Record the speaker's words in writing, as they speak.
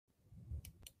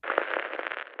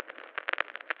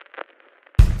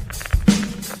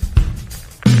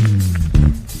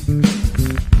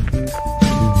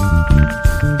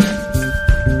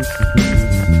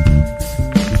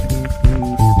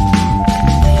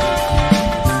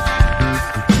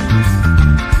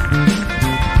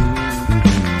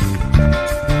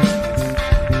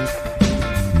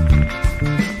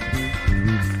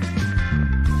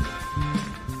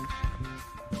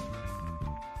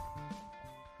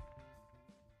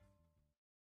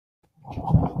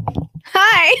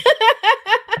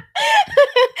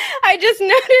I just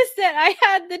noticed that I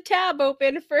had the tab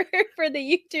open for the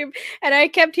YouTube, and I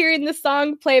kept hearing the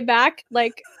song play back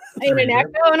like in an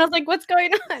echo, and I was like, "What's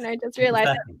going on?" I just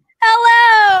realized,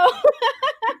 hello.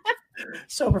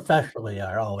 So professional we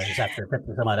are always after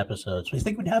 50 some odd episodes. We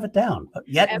think we'd have it down, but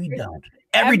yet we don't.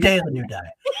 Every day is a new day.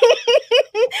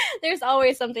 There's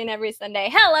always something every Sunday.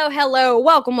 Hello.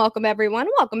 Welcome, everyone.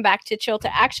 Welcome back to Chill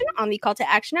to Action on the Call to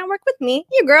Action Network with me,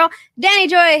 your girl, Danny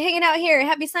Joy, hanging out here.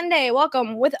 Happy Sunday.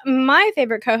 Welcome with my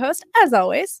favorite co-host, as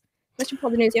always, Mr.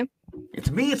 Paul Denuzio.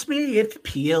 It's me. It's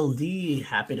PLD.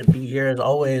 Happy to be here as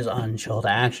always on Chill to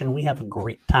Action. We have a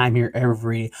great time here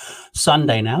every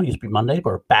Sunday now. It used to be Monday, but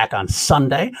we're back on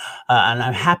Sunday. And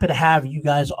I'm happy to have you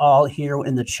guys all here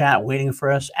in the chat waiting for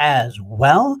us as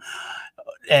well.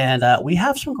 And we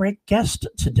have some great guests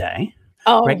today.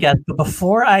 Oh, great guests. But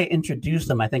before I introduce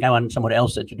them, I think I want someone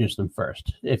else to introduce them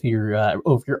first. If you're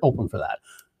open for that,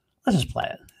 let's just play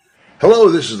it. Hello,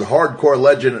 this is the hardcore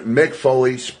legend Mick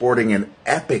Foley sporting an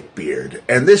epic beard.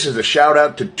 And this is a shout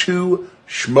out to two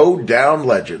Schmo Down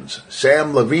legends,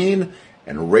 Sam Levine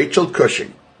and Rachel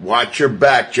Cushing. Watch your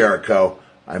back, Jericho.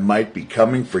 I might be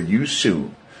coming for you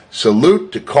soon.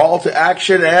 Salute to Call to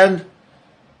Action and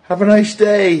have a nice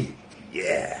day.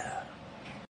 Yeah.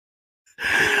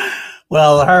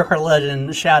 Well, her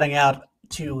legend shouting out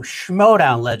to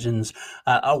Schmodown legends.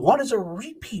 One is a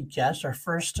repeat guest, our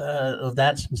first of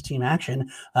that since Team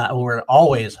Action.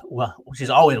 She's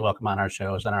always welcome on our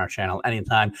shows and on our channel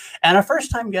anytime. And our first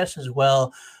time guest as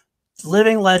well,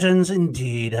 living legends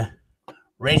indeed,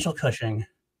 Rachel Cushing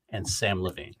and Sam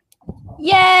Levine.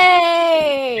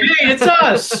 Yay! Hey, it's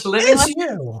us. It's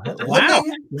you. Wow.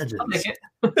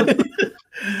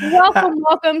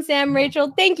 Welcome, Sam,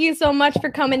 Rachel. Thank you so much for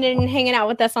coming in and hanging out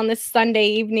with us on this Sunday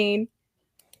evening.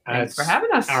 Thanks for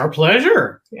having us. Our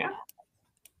pleasure. Yeah.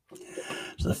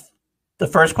 So the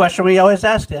first question we always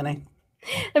ask, Danny.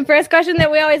 The first question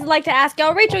that we always like to ask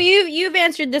y'all, Rachel, you've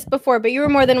answered this before, but you were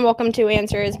more than welcome to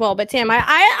answer as well. But Sam,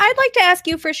 I'd like to ask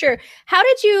you for sure. How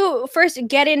did you first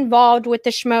get involved with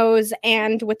the Schmoes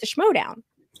and with the Schmodown?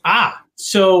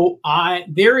 So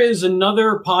there is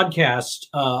another podcast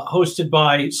hosted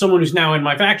by someone who's now in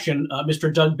my faction,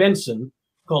 Mr. Doug Benson,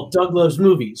 called Doug Loves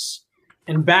Movies.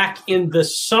 And back in the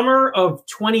summer of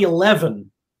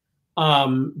 2011,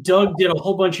 Doug did a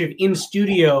whole bunch of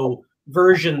in-studio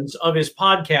versions of his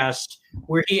podcast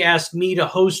where he asked me to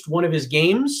host one of his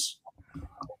games.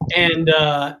 And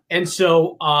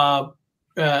so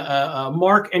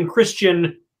Mark and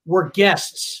Christian were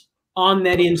guests on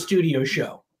that in-studio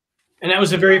show. And that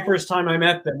was the very first time I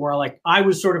met them, where I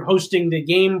was sort of hosting the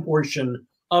game portion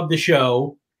of the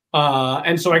show.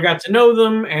 And so I got to know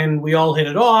them and we all hit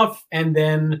it off. And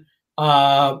then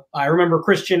I remember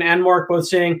Christian and Mark both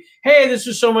saying, "Hey, this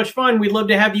was so much fun. We'd love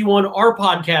to have you on our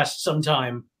podcast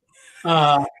sometime."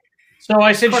 So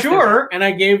I said, sure. And I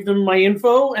gave them my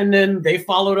info, and then they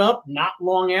followed up not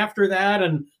long after that.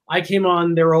 And I came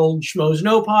on their old Schmoes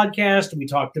Know podcast, and we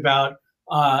talked about,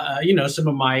 some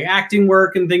of my acting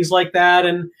work and things like that.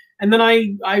 And then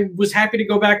I was happy to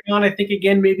go back on, I think,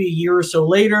 again, maybe a year or so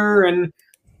later. And,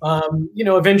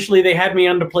 eventually they had me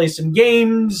on to play some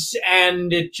games,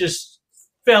 and it just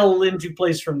fell into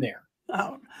place from there.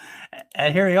 Oh,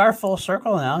 and here we are, full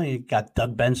circle now. You got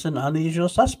Doug Benson on The Usual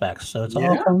Suspects, so it's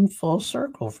all come full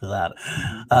circle for that.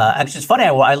 Actually, it's funny.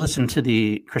 I listened to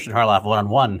the Christian Harloff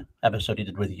one-on-one episode he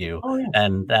did with you,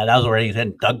 and that was where he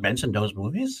said Doug Benson knows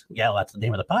movies. Yeah, well, that's the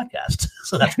name of the podcast,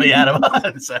 so that's what he had him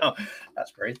on. So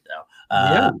that's great, though.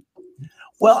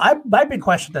 Well, my big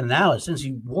question then now is, since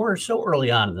you were so early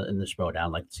on in the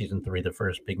Schmodown, like season 3, the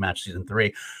first big match, season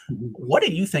 3, what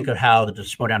do you think of how the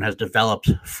Schmodown has developed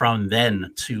from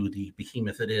then to the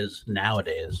behemoth it is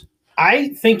nowadays?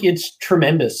 I think it's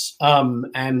tremendous.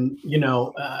 It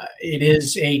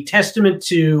is a testament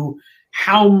to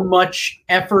how much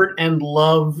effort and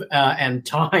love and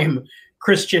time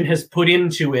Christian has put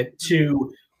into it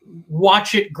to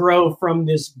watch it grow from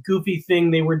this goofy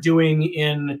thing they were doing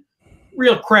in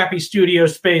real crappy studio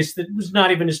space that was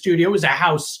not even a studio, it was a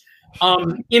house,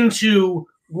 into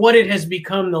what it has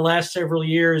become the last several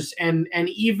years. And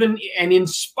in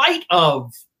spite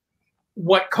of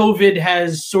what COVID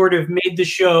has sort of made the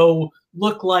show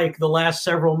look like the last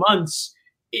several months,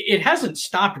 it hasn't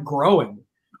stopped growing.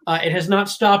 It has not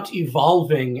stopped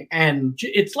evolving, and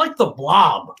it's like the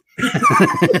Blob.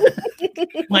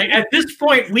 At this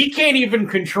point, we can't even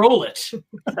control it.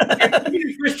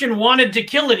 If Christian wanted to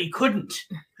kill it, he couldn't.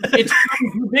 It's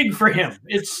too big for him.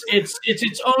 It's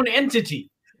its own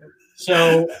entity.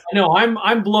 So no,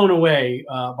 I'm blown away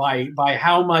by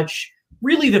how much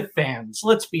really the fans.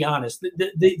 Let's be honest.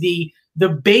 The the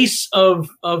base of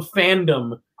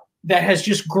fandom that has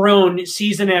just grown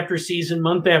season after season,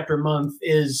 month after month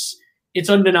it's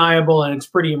undeniable, and it's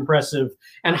pretty impressive.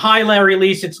 And hi, Larry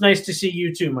Lease. It's nice to see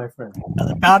you too, my friend. I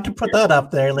was about to put that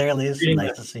up there, Larry Lease.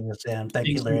 Nice to see you, Sam. Thank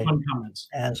you, Larry. Fun comments.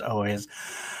 As always.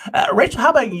 Rachel, how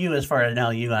about you as far as now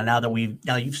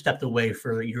you've stepped away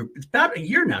for it's about a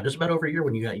year now, just about over a year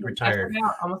when you retired.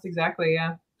 Almost exactly,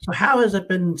 yeah. So how has it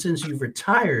been since you've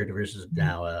retired versus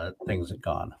now things have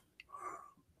gone?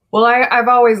 Well, I've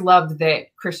always loved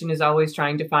that Christian is always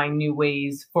trying to find new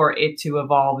ways for it to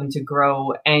evolve and to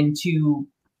grow and to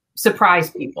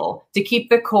surprise people, to keep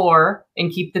the core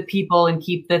and keep the people and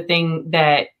keep the thing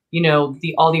that,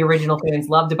 all the original fans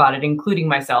loved about it, including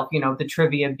myself, the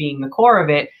trivia being the core of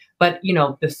it. But,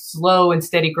 the slow and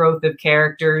steady growth of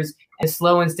characters, the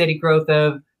slow and steady growth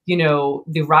of,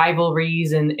 the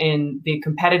rivalries and the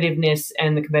competitiveness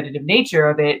and the competitive nature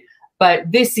of it.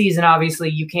 But this season, obviously,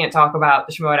 you can't talk about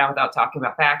the Schmoedown without talking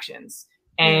about factions.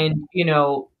 And,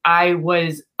 I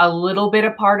was a little bit a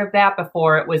part of that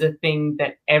before it was a thing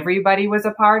that everybody was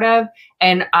a part of.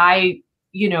 And I,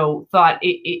 thought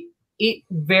it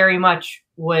very much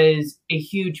was a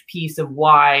huge piece of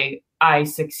why I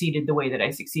succeeded the way that I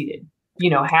succeeded.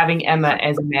 Having Emma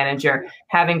as a manager,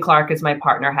 having Clark as my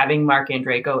partner, having Mark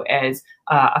Andreyko as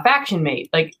a faction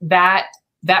mate, like that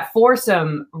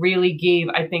foursome really gave,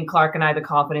 I think, Clark and I the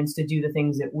confidence to do the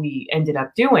things that we ended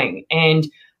up doing, and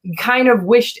kind of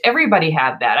wished everybody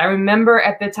had that. I remember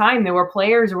at the time there were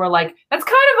players who were like, that's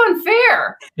kind of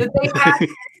unfair that they had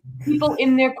people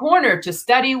in their corner to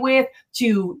study with,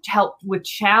 to help with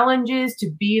challenges, to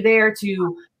be there,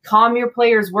 to calm your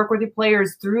players, work with your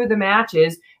players through the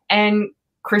matches. And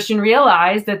Christian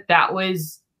realized that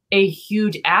was a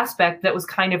huge aspect that was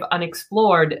kind of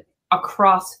unexplored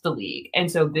across the league. And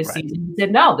so this season he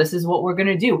said, no, this is what we're going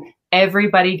to do.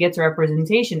 Everybody gets a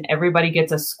representation. Everybody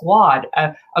gets a squad,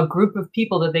 a group of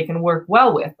people that they can work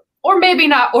well with, or maybe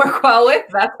not work well with.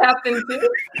 That's happened too.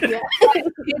 Yeah.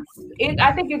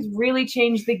 I think it's really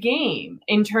changed the game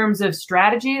in terms of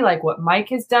strategy, like what Mike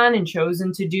has done and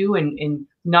chosen to do, and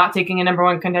not taking a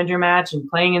 #1 contender match and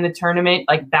playing in the tournament.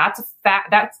 Like that's a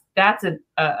fact. That's an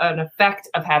effect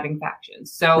of having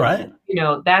factions. So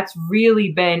that's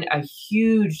really been a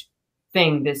huge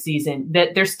thing this season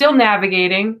that they're still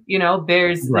navigating.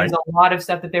 There's a lot of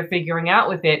stuff that they're figuring out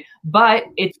with it, but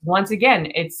it's once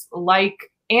again, it's like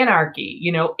Anarchy.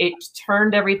 It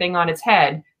turned everything on its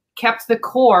head, kept the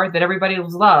core that everybody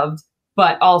loved,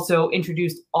 but also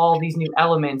introduced all these new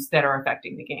elements that are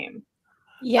affecting the game.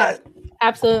 Yeah,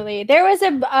 absolutely. There was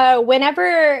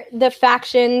whenever the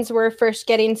factions were first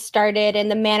getting started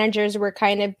and the managers were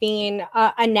kind of being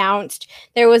announced,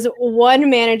 there was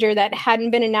one manager that hadn't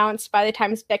been announced by the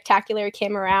time Spectacular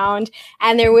came around.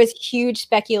 And there was huge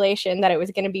speculation that it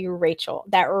was going to be Rachel,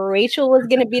 that Rachel was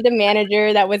going to be the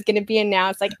manager that was going to be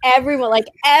announced. Everyone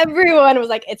was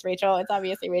like, it's Rachel. It's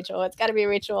obviously Rachel. It's got to be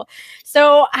Rachel.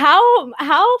 So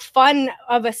how fun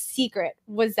of a secret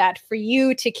was that for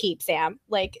you to keep, Sam?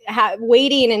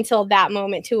 Waiting until that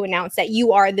moment to announce that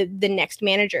you are the next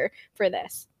manager for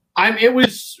this. It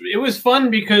was fun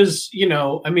because,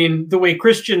 the way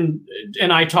Christian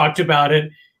and I talked about it,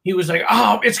 he was like,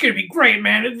 oh, it's going to be great,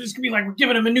 man. It's going to be like we're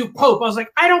giving him a new pope. I was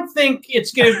like, I don't think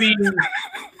it's going to be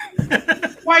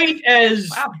quite as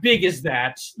big as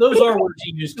that. Those are words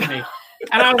he used to me.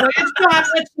 And I was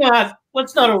like,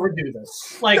 let's not overdo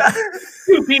this. Like,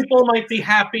 two people might be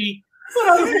happy, but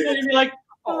other people would be like,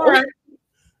 all right.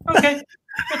 Okay,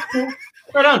 that's cool.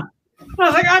 Right on. I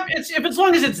was like, as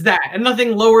long as it's that and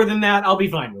nothing lower than that, I'll be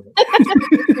fine with it.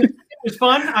 It was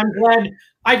fun. I'm glad.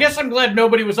 I guess I'm glad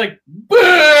nobody was like, boo!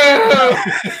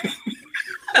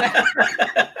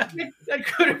 That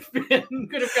could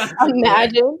have gone.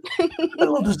 Imagine. A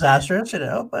little disastrous,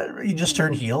 but you just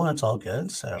turn heel and it's all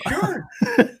good. So sure.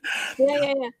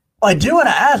 Yeah. Well, I do want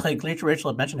to ask,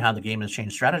 Rachel had mentioned how the game has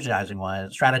changed strategies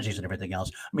and everything else.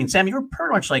 I mean, Sam, you were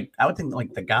pretty much I would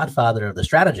think the godfather of the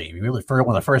strategy. You really, one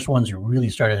of the first ones who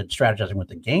really started strategizing with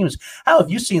the games. How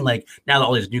have you seen, now that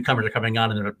all these newcomers are coming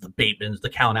on, and the Batemans, the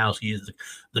Kalinowskis,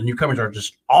 the newcomers are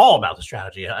just all about the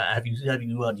strategy? Do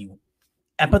you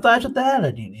empathize with that?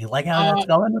 Or do you like how that's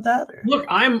going with that? Or? Look,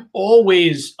 I'm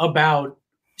always about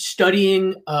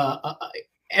studying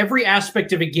every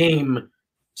aspect of a game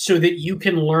so that you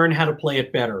can learn how to play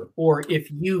it better. Or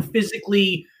if you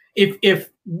physically, if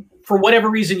for whatever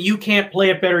reason you can't play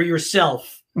it better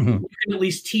yourself, you can at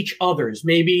least teach others.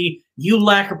 Maybe you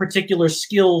lack a particular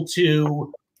skill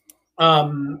to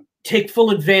take full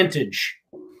advantage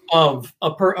of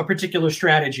a particular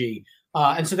strategy.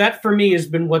 And so that for me has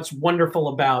been what's wonderful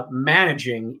about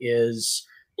managing is,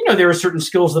 there are certain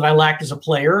skills that I lack as a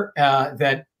player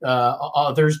that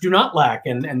others do not lack,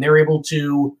 and they're able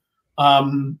to,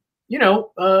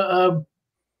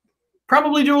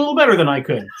 probably do a little better than I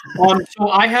could. So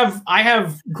I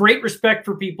have great respect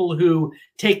for people who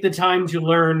take the time to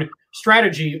learn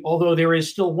strategy, although there is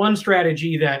still one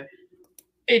strategy that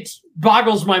it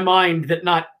boggles my mind that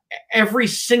not every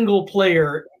single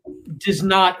player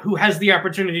who has the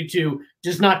opportunity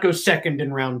does not go second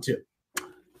in round 2.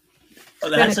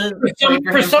 That's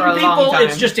for some people,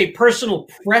 it's just a personal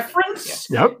preference.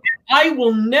 Yep. I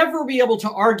will never be able to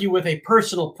argue with a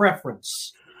personal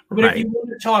preference. But if you want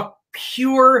to talk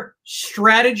pure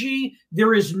strategy,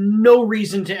 there is no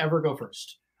reason to ever go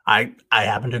first. I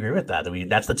happen to agree with that.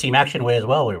 That's the team action way as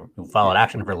well. We followed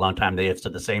action for a long time. They have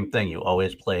said the same thing. You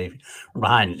always play from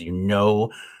behind. You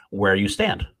know where you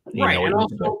stand.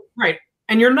 Right.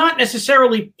 And you're not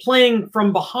necessarily playing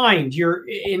from behind. You're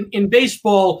in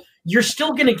baseball, you're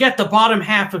still going to get the bottom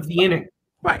half of the inning.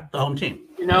 Right. The home team.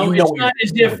 It's not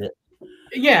as if.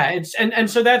 Yeah, and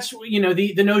so that's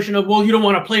the notion of, well, you don't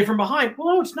want to play from behind.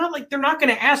 Well, it's not like they're not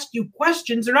going to ask you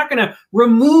questions. They're not going to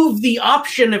remove the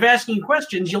option of asking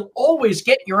questions. You'll always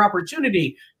get your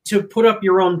opportunity to put up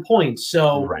your own points.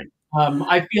 So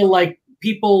I feel like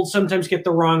people sometimes get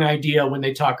the wrong idea when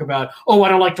they talk about, I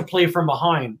don't like to play from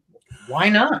behind. Why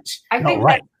not? I think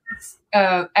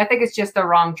it's just the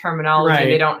wrong terminology. Right.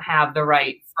 They don't have the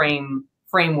right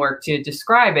framework to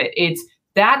describe it.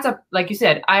 That's like you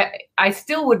said, I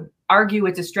still would argue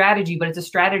it's a strategy, but it's a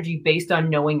strategy based on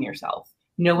knowing yourself,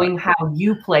 knowing how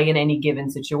you play in any given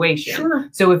situation. Sure.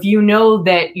 So if you know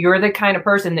that you're the kind of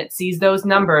person that sees those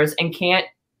numbers and can't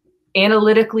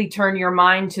analytically turn your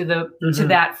mind to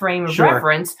that frame of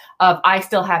reference of I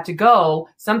still have to go.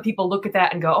 Some people look at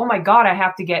that and go, oh my God, I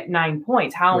have to get 9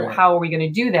 points. How are we going to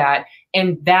do that?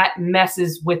 And that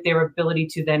messes with their ability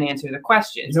to then answer the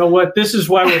questions. You know what? This is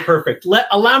why we're perfect.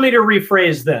 Allow me to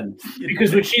rephrase then,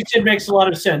 because what she said makes a lot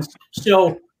of sense.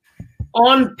 So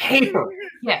on paper.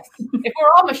 Yes. If we're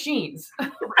all machines.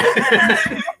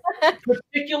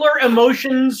 Particular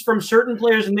emotions from certain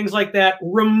players and things like that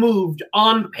removed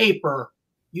on paper,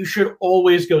 you should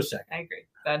always go second. I agree.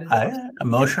 That is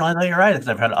emotionally, I know you're right. Because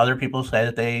I've had other people say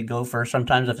that they go first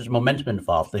sometimes if there's momentum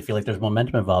involved. They feel like there's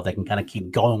momentum involved. They can kind of keep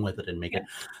going with it and make it.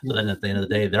 So then at the end of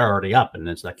the day, they're already up, and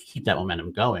it's like keep that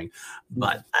momentum going.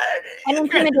 But and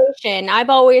intimidation,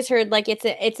 I've always heard like it's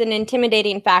an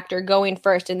intimidating factor going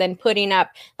first and then putting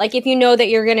up. Like if you know that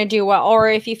you're going to do well, or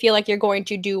if you feel like you're going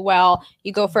to do well,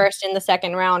 you go first in the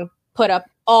second round, put up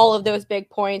all of those big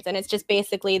points, and it's just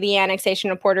basically the annexation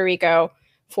of Puerto Rico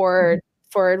for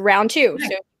round 2.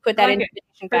 So put that in.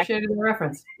 Appreciated the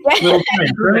reference. Yeah, all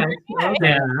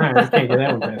right. Can't get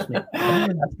that one past me.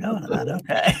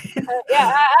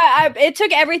 Okay. It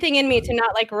took everything in me to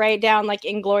not like write down like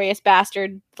Inglorious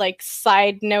Bastard like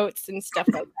side notes and stuff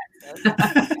like that. So,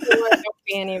 don't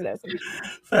be any of those.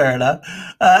 Fair enough.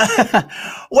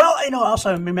 Well,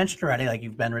 also we mentioned already, like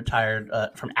you've been retired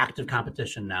from active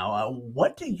competition now.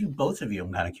 What do you, both of you,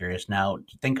 I'm kind of curious now,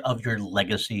 think of your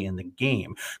legacy in the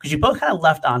game? Because you both kind of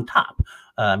left on top.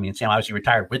 Sam obviously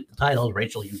retired with the title.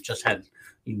 Rachel, you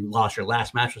lost your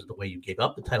last match was the way you gave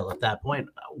up the title at that point.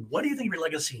 What do you think of your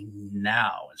legacy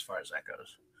now as far as that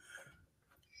goes?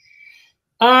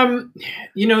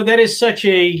 That is such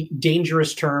a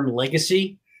dangerous term,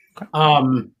 legacy.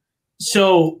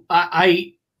 So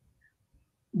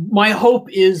my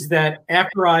hope is that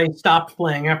after I stopped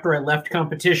playing, after I left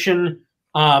competition,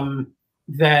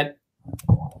 that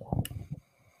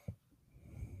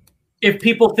if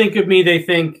people think of me, they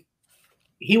think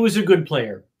he was a good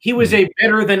player. He was a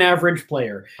better than average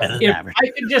player. If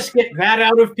I could just get that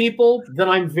out of people, then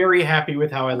I'm very happy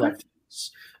with how I left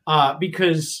this.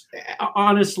 Because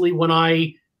honestly, when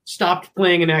I stopped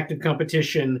playing in active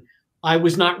competition, I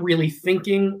was not really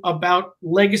thinking about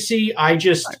legacy. I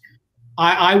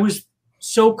was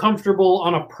so comfortable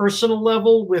on a personal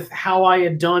level with how I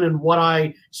had done and what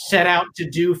I set out to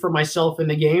do for myself in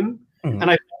the game. Mm-hmm.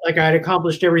 And I felt like I had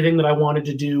accomplished everything that I wanted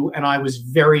to do. And I was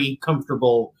very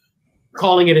comfortable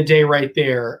calling it a day right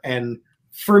there. And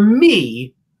for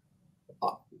me,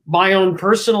 my own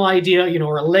personal idea,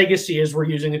 or a legacy as we're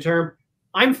using the term,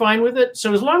 I'm fine with it.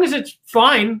 So as long as it's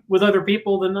fine with other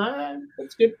people, then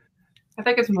that's good. I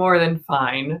think it's more than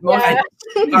fine.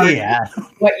 Yeah.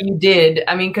 What you did.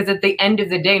 I mean, because at the end of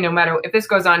the day, no matter if this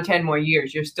goes on 10 more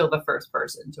years, you're still the first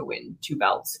person to win 2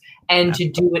 belts and to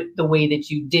do it the way that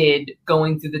you did,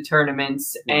 going through the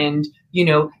tournaments. And,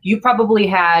 you probably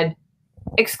had,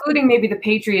 excluding maybe the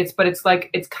Patriots, but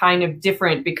it's kind of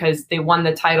different because they won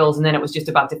the titles and then it was just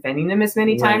about defending them as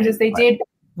many times as they did.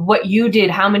 What you did,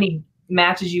 how many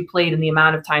matches you played and the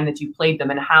amount of time that you played them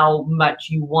and how much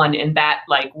you won in that,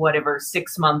 like, whatever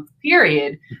 6-month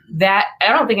period, that I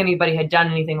don't think anybody had done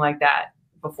anything like that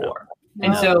before. No.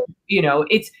 And so, you know,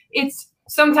 it's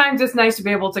sometimes it's nice to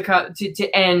be able to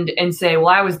end and say, well,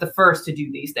 I was the first to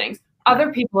do these things.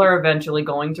 Other people are eventually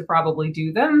going to probably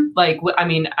do them. Like, I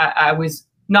mean, I was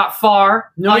not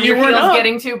far on your heels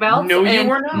getting 2 belts. No, you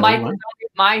were not.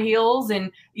 My heels, and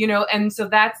you know, and so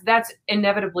that's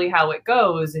inevitably how it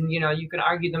goes. And you know, you can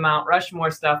argue the Mount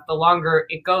Rushmore stuff. The longer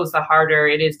it goes, the harder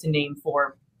it is to name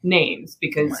 4 names,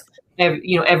 because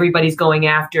you know, everybody's going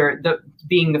after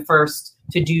being the first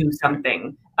to do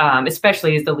something.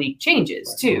 Especially as the league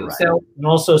changes too. Right. So, and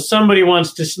also somebody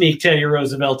wants to sneak Teddy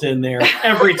Roosevelt in there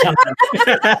every time.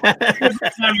 Every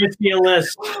time you see a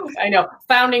list. I know.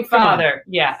 Founding father.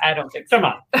 Yeah, I don't think so. Come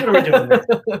on. What are we doing there?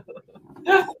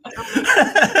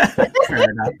 Fair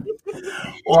enough.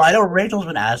 Well, I know Rachel's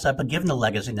been asked that, but given the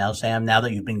legacy now, Sam, now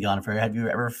that you've been gone for, have you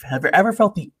ever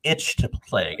felt the itch to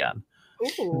play again?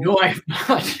 Ooh. No, I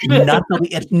have not.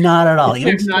 Not at all. I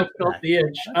have not felt the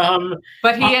itch.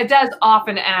 But he does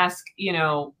often ask, you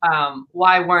know,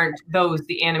 why weren't those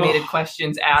the animated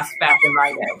questions asked back in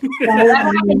my day?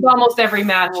 That happens almost every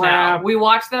match now. We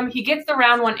watch them. He gets the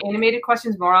round 1 animated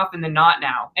questions more often than not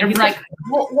now. And he's like,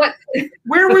 well, what?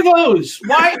 Where were those?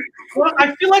 Why? Well,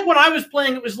 I feel like when I was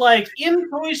playing, it was like in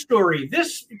Toy Story,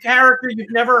 this character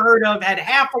you've never heard of had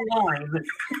half a line.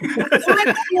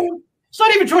 It's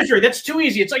not even Toy Story. That's too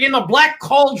easy. It's like in the Black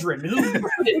Cauldron. Who's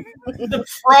the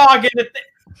frog in the thing?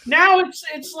 Now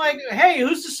it's like, hey,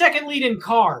 who's the second lead in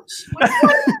Cars? What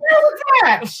the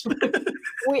hell is that?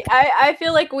 I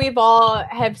feel like we've all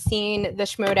have seen the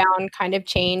Schmodown kind of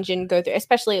change and go through,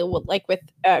 especially like with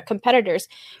competitors.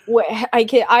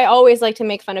 I always like to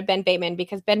make fun of Ben Bateman,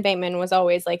 because Ben Bateman was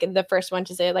always like the first one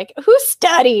to say, like, who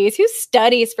studies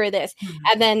for this? Mm-hmm.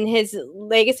 And then his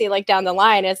legacy, like down the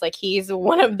line, is like he's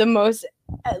one of the most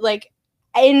like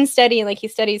in studying, like he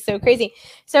studies so crazy.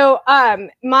 So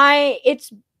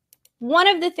it's one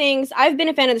of the things, I've been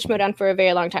a fan of the Schmodown for a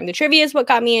very long time. The trivia is what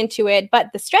got me into it,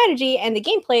 but the strategy and the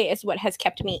gameplay is what has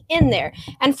kept me in there.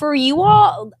 And for you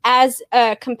all as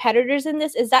competitors in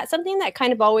this, is that something that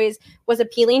kind of always was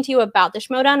appealing to you about the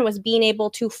Schmodown, was being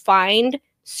able to find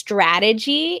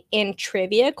strategy in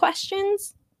trivia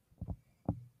questions?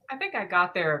 I think I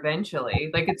got there eventually.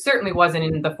 Like, it certainly wasn't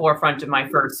in the forefront of my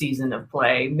first season of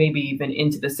play, maybe even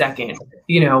into the second,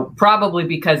 you know, probably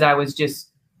because I was just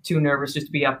too nervous just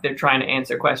to be up there trying to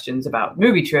answer questions about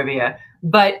movie trivia.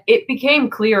 But it became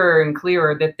clearer and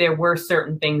clearer that there were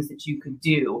certain things that you could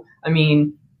do. I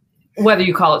mean, whether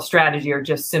you call it strategy or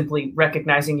just simply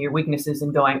recognizing your weaknesses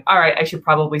and going, all right, I should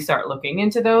probably start looking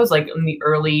into those. Like in the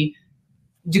early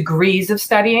degrees of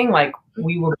studying, like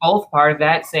we were both part of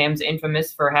that. Sam's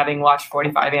infamous for having watched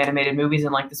 45 animated movies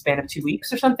in like the span of 2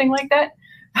 weeks or something like that.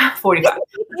 45.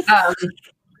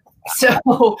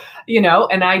 So, you know,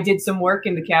 and I did some work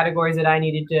in the categories that I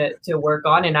needed to work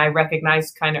on. And I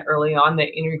recognized kind of early on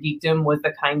that Inner Geekdom was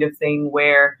the kind of thing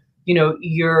where, you know,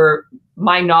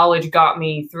 my knowledge got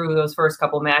me through those first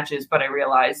couple matches, but I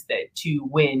realized that to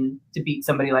win, to beat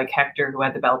somebody like Hector, who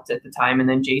had the belt at the time, and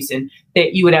then Jason, that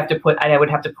I would have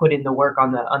to put in the work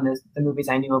on the movies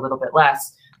I knew a little bit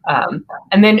less.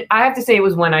 And then I have to say it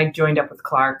was when I joined up with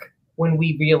Clark, when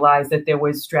we realized that there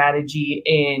was strategy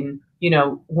in, you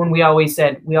know, when we always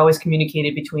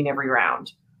communicated between every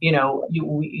round. You know,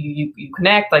 you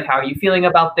connect, like, how are you feeling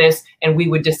about this? And we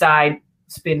would decide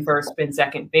spin first, spin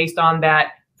second, based on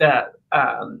that. The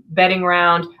betting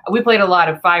round, we played a lot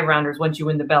of 5-rounders. Once you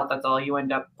win the belt, that's all you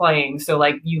end up playing. So,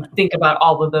 like, you think about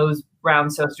all of those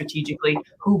rounds so strategically.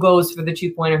 Who goes for the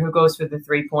 2-pointer? Who goes for the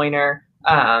 3-pointer?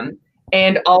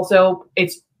 And also,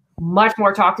 it's much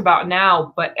more talked about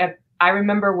now, but I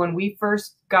remember when we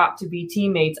first got to be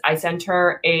teammates, I sent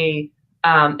her a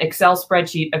Excel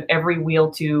spreadsheet of every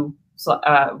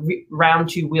round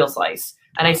 2 wheel slice.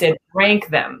 And I said, rank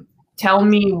them. Tell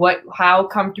me how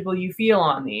comfortable you feel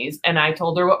on these. And I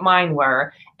told her what mine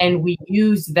were. And we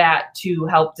used that to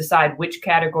help decide which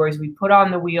categories we put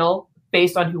on the wheel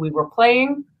based on who we were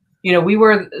playing. You know, we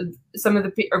were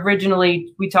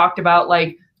originally, we talked about,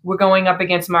 like, we're going up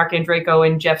against Mark Andreyko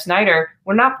and Jeff Snyder.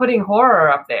 We're not putting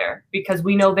horror up there because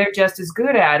we know they're just as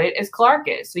good at it as Clark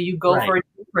is. So you go for a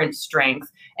different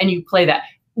strength and you play that.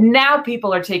 Now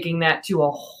people are taking that to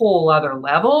a whole other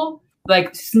level,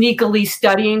 like sneakily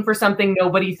studying for something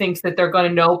nobody thinks that they're going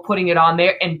to know, putting it on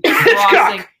there and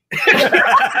crossing.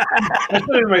 I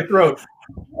put it in my throat.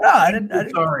 No, I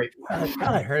didn't. Sorry.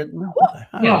 I heard it.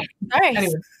 Yeah. All right.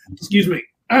 Anyway, excuse me.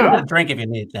 Drink if you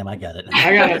need, Sam. I got it.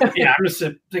 I got it. Yeah, I'm just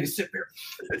take a sip here.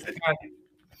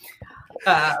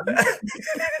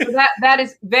 So that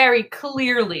is very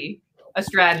clearly a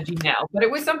strategy now, but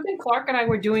it was something Clark and I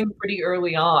were doing pretty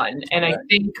early on. And I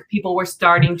think people were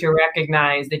starting to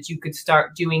recognize that you could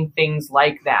start doing things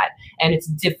like that. And it's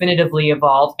definitively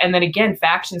evolved. And then again,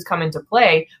 factions come into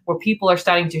play where people are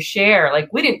starting to share. Like,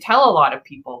 we didn't tell a lot of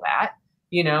people that,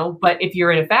 you know, but if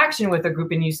you're in a faction with a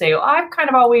group and you say, oh, I've kind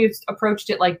of always approached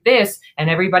it like this, and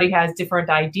everybody has different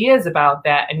ideas about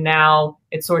that. And now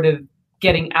it's sort of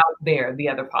getting out there the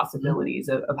other possibilities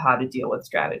of how to deal with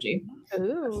strategy.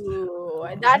 Ooh,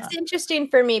 that's interesting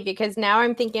for me, because now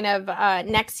I'm thinking of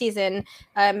next season.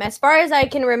 As far as I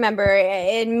can remember,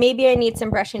 and maybe I need some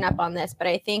brushing up on this, but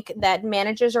I think that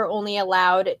managers are only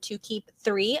allowed to keep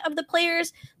 3 of the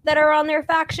players that are on their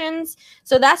factions.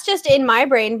 So that's just in my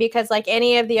brain, because like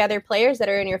any of the other players that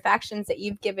are in your factions that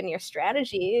you've given your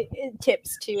strategy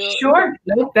tips to. Sure,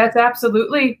 no, that's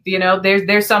absolutely, you know,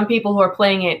 there's some people who are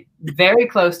playing it very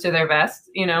close to their vest,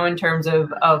 you know, in terms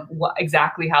of what,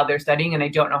 exactly how they're studying, and I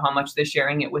don't know how much they're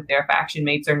sharing it with their faction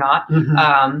mates or not.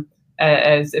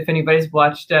 As if anybody's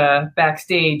watched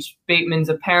Backstage, Bateman's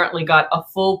apparently got a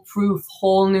foolproof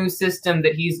whole new system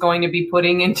that he's going to be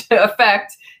putting into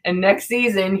effect, and next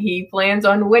season he plans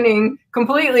on winning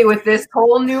completely with this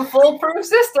whole new foolproof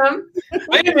system.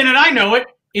 Wait a minute, I know it.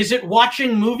 Is it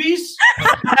watching movies?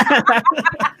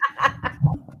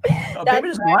 That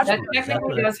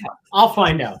technically does help. I'll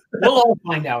find out. We'll all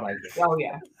find out, I guess. Oh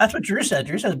yeah, That's what Drew said.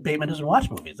 Drew says Bateman doesn't watch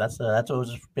movies. That's what was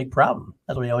a big problem.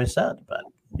 That's what he always said, but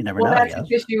you never know. That's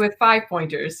the issue with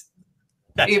 5-pointers.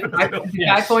 That's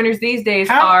Five pointers these days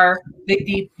are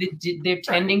they're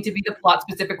tending to be the plot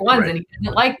specific ones, and he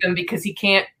doesn't like them because he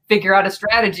can't figure out a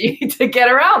strategy to get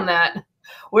around that.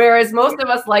 Whereas most of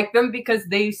us like them because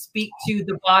they speak to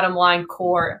the bottom line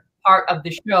core part of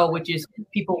the show, which is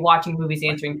people watching movies,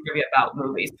 answering trivia about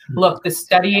movies. Look, the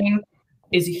studying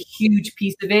is a huge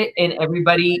piece of it, and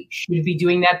everybody should be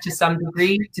doing that to some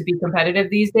degree to be competitive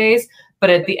these days. But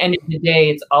at the end of the day,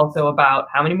 it's also about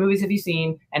how many movies have you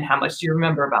seen and how much do you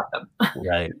remember about them.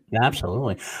 Right. Yeah,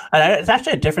 absolutely. It's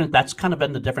actually a different. That's kind of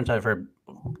been the difference I've heard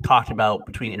talked about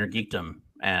between Inner Geekdom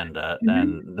and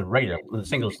the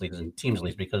singles leagues and teams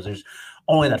leagues, because there's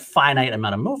only that finite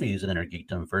amount of movies in Inner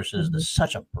Geekdom versus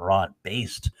such a broad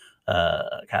based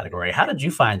category. How did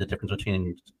you find the difference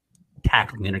between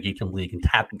tackling the Inner Geekdom League and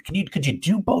tackling? Could you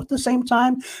do both at the same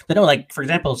time? I know, like, for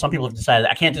example, some people have decided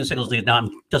I can't do the singles league now.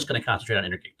 I'm just going to concentrate on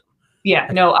Inner Geekdom. Yeah,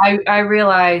 no, I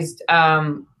realized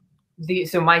so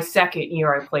my second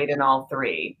year I played in all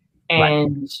 3,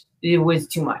 and it was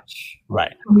too much.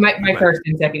 Right. My first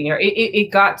and second year,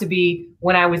 it got to be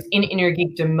when I was in Inner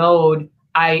Geekdom mode.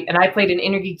 I played an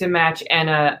Inner Geekdom match and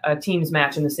a teams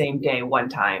match in the same day one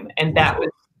time, and that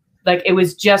was like, it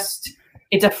was just.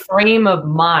 It's a frame of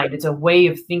mind. It's a way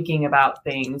of thinking about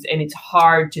things, and it's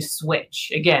hard to switch.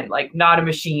 Again, like, not a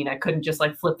machine. I couldn't just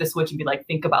like flip the switch and be like,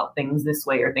 think about things this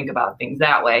way or think about things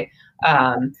that way.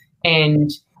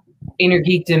 And Inner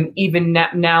Geekdom, even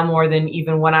now more than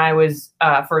even when I was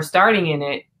first starting in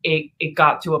it, it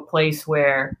got to a place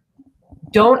where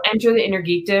don't enter the Inner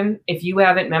Geekdom if you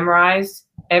haven't memorized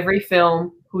every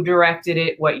film, who directed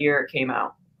it, what year it came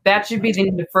out. That should be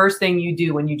the first thing you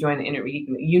do when you join the Inner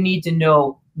Geekdom. You need to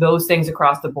know those things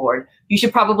across the board. You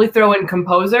should probably throw in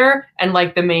composer and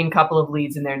like the main couple of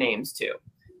leads in their names too.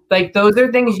 Like, those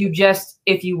are things you just,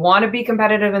 if you want to be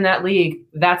competitive in that league,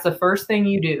 that's the first thing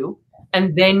you do.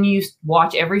 And then you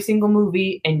watch every single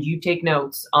movie and you take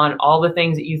notes on all the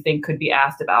things that you think could be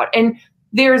asked about. And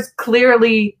there's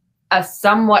clearly a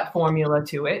somewhat formula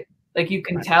to it. Like, you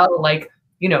can tell, like,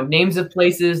 you know, names of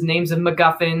places, names of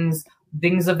MacGuffins,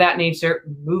 things of that nature,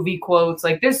 movie quotes.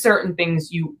 Like, there's certain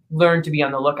things you learn to be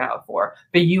on the lookout for,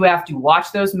 but you have to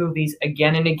watch those movies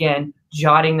again and again,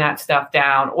 jotting that stuff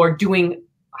down or doing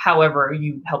however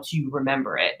helps you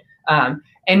remember it.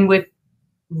 And with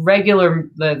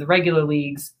the regular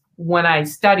leagues, when I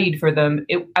studied for them,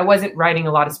 I wasn't writing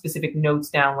a lot of specific notes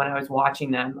down when I was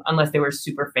watching them, unless they were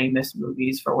super famous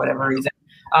movies for whatever reason.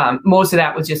 Most of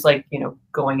that was just like, you know,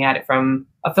 going at it from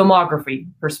a filmography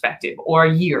perspective or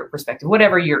a year perspective,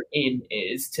 whatever you're in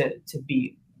is to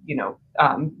be, you know,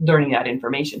 learning that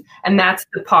information. And that's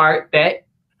the part that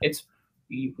it's,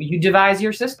 you devise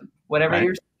your system, whatever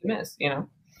your system is, you know.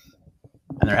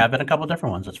 And there have been a couple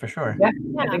different ones, that's for sure. Yeah.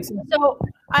 I think so. So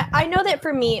I know that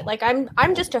for me, like,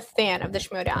 I'm just a fan of the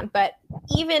Schmodown, but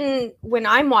even when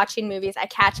I'm watching movies, I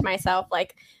catch myself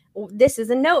like, this is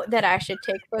a note that I should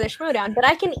take for the Schmodown, but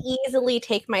I can easily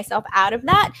take myself out of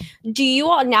that. Do you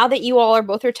all, now that you all are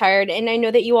both retired, and I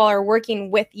know that you all are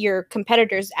working with your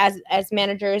competitors as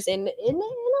managers in a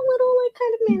little like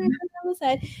kind of manager on the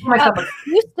side. My cup of-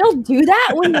 Do you still do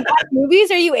that when you watch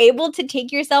movies? Are you able to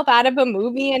take yourself out of a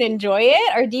movie and enjoy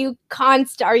it, or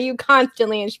are you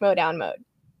constantly in Schmodown mode?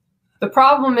 The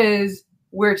problem is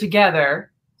we're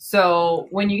together. So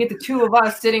when you get the two of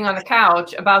us sitting on the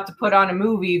couch about to put on a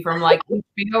movie from like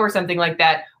HBO or something like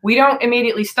that, we don't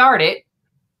immediately start it.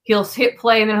 He'll hit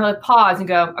play and then he'll pause and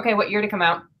go, okay, what year to come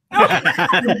out? We do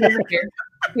that.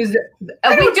 We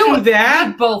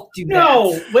both do that.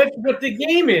 No, what the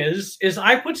game is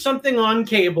I put something on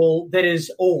cable that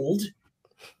is old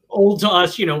to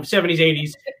us, 70s,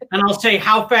 80s, and I'll say,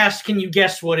 how fast can you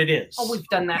guess what it is? Oh, we've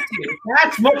done that too.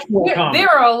 That's much more common. There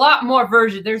are a lot more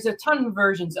versions. There's a ton of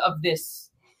versions of this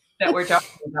that we're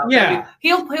talking about. Yeah.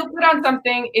 He'll put on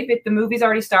something if the movie's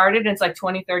already started and it's like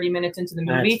 20, 30 minutes into the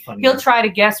movie. funny. He'll try to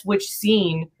guess which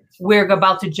scene we're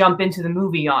about to jump into the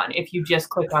movie on if you just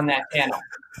click on that channel.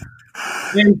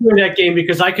 I enjoy that game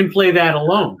because I can play that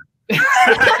alone.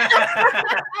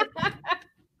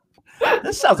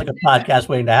 This sounds like a podcast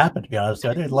waiting to happen, to be honest.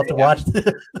 I'd love to watch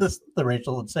the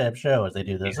Rachel and Sam show as they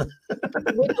do this.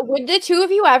 Would the two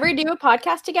of you ever do a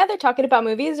podcast together talking about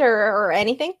movies or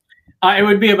anything? It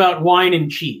would be about wine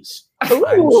and cheese.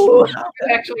 Ooh.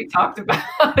 We actually talked about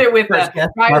it with First guest,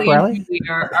 Riley Mark and Julie,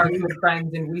 our good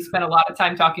friends, and we spent a lot of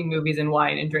time talking movies and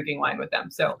wine and drinking wine with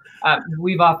them. So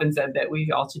we've often said that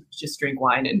we all should just drink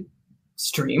wine and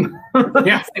stream.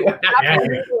 Yeah. See what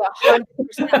happens.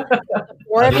 100%.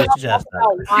 Four of I you would suggest that.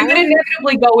 about You wine. would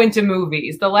inevitably go into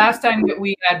movies. The last time that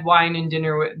we had wine and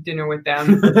dinner with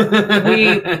them,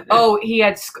 he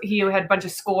had a bunch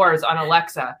of scores on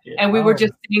Alexa, and we were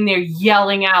just sitting there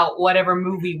yelling out whatever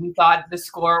movie we thought the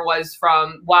score was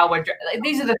from while we're.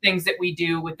 These are the things that we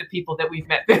do with the people that we've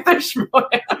met through the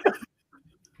Schmodown.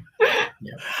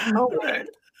 Oh, man.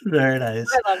 Very nice.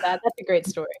 I love that. That's a great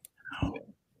story.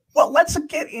 Well, let's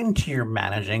get into your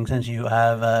managing since you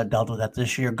have dealt with that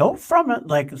this year. Go from it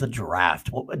like the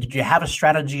draft. Did you have a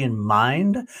strategy in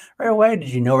mind right away? Did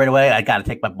you know right away, I got to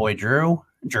take my boy Drew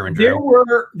and Drew?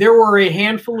 There were a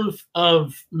handful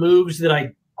of moves that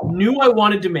I knew I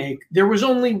wanted to make. There was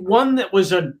only one that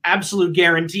was an absolute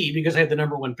guarantee because I had the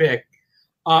number one pick.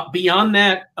 Beyond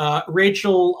that,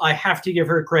 Rachel, I have to give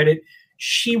her credit.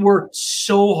 She worked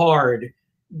so hard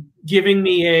giving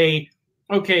me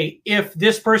okay, if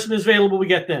this person is available, we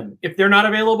get them. If they're not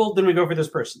available, then we go for this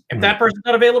person. If that person's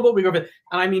not available, we go for it.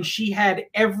 And I mean, she had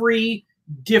every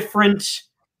different,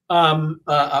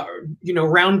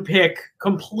 round pick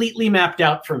completely mapped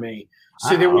out for me.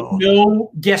 So there was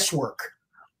no guesswork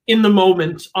in the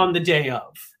moment on the day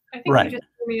of. I think Right. you just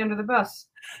threw me under the bus.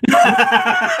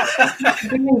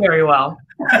 Doing very well.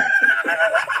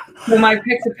 Well, my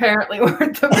picks apparently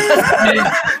weren't the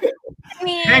best.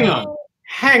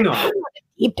 Hang on.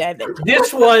 Deep dive into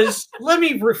This was, let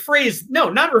me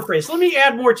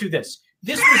add more to this.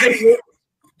 This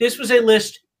was a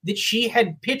list that she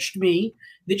had pitched me,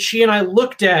 that she and I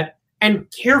looked at and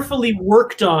carefully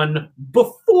worked on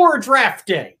before draft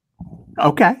day.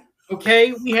 Okay.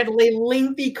 Okay, we had a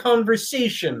lengthy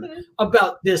conversation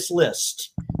about this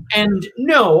list. And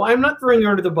no, I'm not throwing her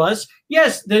under the bus.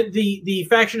 Yes, the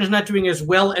faction is not doing as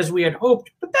well as we had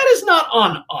hoped, but that is not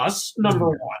on us, number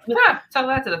one. Yeah, tell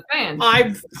that to the fans.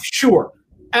 I'm sure.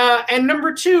 And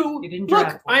number two, You didn't look,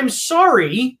 draft. I'm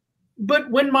sorry, but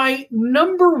when my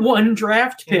number one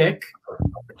draft pick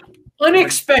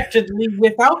unexpectedly,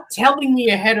 without telling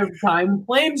me ahead of time,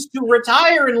 plans to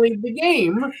retire and leave the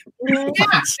game,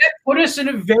 that put us in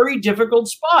a very difficult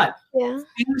spot. Yeah.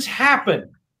 Things happen.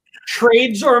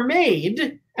 Trades are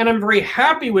made, and I'm very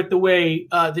happy with the way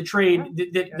the trade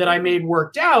that I made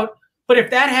worked out. But if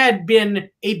that had been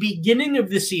a beginning of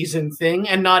the season thing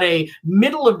and not a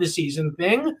middle of the season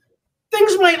thing,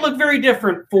 things might look very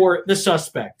different for the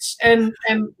suspects. And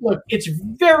look, it's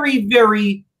very,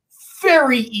 very,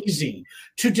 very easy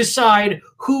to decide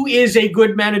who is a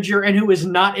good manager and who is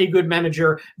not a good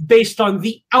manager based on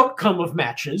the outcome of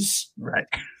matches. Right.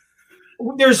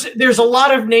 There's a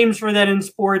lot of names for that in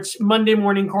sports. Monday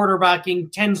morning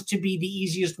quarterbacking tends to be the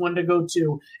easiest one to go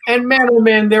to. And man, oh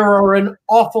man, there are an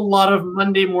awful lot of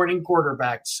Monday morning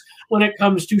quarterbacks when it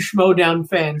comes to Schmodown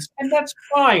fans. And that's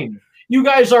fine. You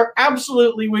guys are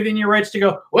absolutely within your rights to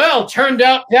go, well, turned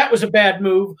out that was a bad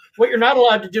move. What you're not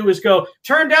allowed to do is go,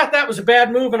 turned out that was a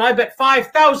bad move, and I bet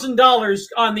 $5,000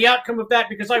 on the outcome of that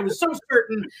because I was so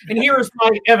certain, and here is my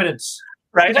evidence.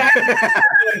 Right?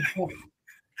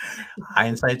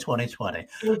 Hindsight 2020.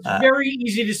 It's very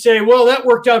easy to say, well, that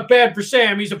worked out bad for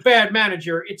Sam. He's a bad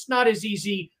manager. It's not as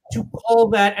easy to call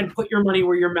that and put your money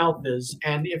where your mouth is.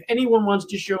 And if anyone wants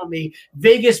to show me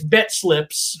Vegas bet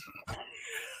slips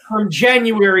from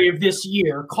January of this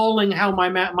year, calling how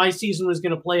my season was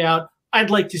going to play out. I'd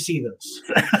like to see those.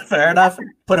 Fair enough.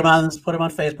 Put him on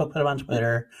Facebook, put him on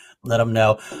Twitter, let him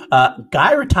know.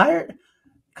 Guy retired?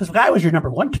 Because Guy was your number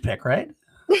one to pick, right?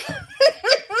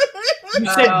 You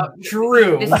said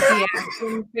Drew. This is the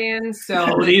action fans,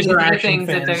 so These are the action things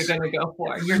fans. that they're going to go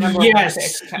for. Your number one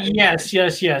Yes, pick.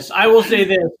 yes. I will say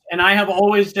this, and I have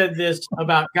always said this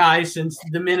about Guy since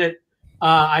the minute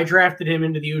I drafted him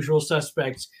into the Usual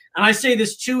Suspects, and I say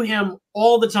this to him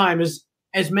all the time: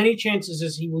 as many chances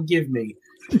as he will give me.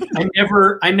 I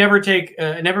never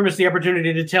miss the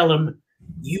opportunity to tell him,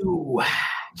 "You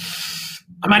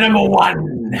are my number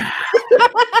one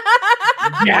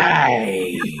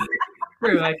guy."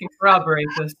 True, I can corroborate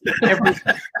this.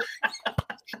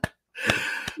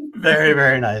 Very,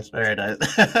 very nice. Very nice.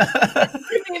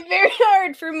 It's very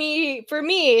hard for me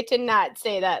to not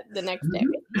say that the next day.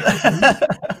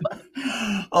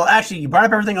 Well, actually, you brought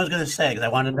up everything I was going to say because I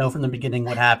wanted to know from the beginning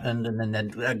what happened, and then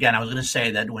again, I was going to say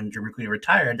that when Drew McQueen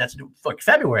retired, that's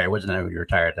February, wasn't it? When you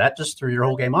retired, that just threw your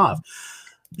whole game off.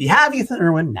 You have Ethan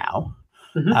Irwin now.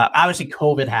 Mhm. Obviously,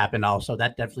 COVID happened. Also,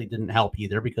 that definitely didn't help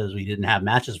either because we didn't have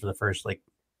matches for the first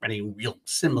any real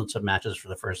semblance of matches for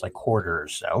the first quarter or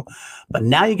so. But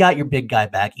now you got your big guy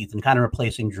back, Ethan, kind of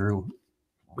replacing Drew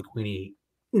McQueen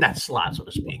in that slot, so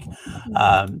to speak.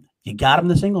 You got him in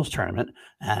the singles tournament,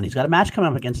 and he's got a match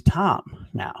coming up against Tom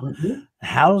now. Mhm.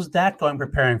 How's that going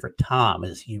preparing for Tom?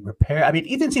 Is he I mean,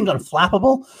 Ethan seems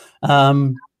unflappable.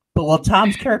 But will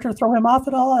Tom's character throw him off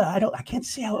at all? I can't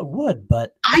see how it would,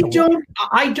 but I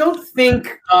don't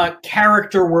think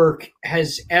character work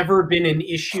has ever been an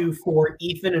issue for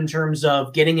Ethan in terms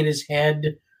of getting in his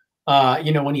head.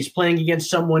 When he's playing against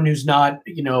someone who's not,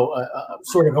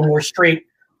 sort of a more straight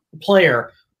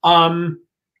player. And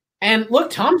look,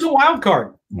 Tom's a wild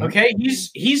card. Okay,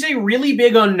 he's a really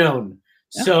big unknown.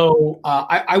 Yeah. So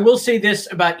I will say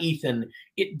this about Ethan.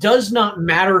 It does not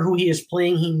matter who he is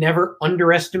playing. He never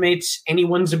underestimates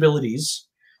anyone's abilities.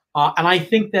 And I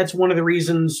think that's one of the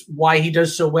reasons why he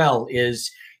does so well is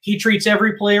he treats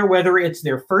every player, whether it's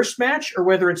their first match or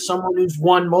whether it's someone who's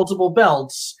won multiple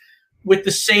belts, with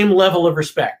the same level of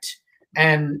respect.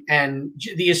 And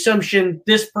the assumption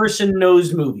this person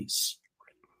knows movies.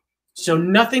 So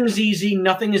nothing's easy.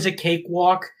 Nothing is a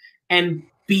cakewalk. And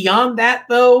beyond that,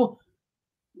 though,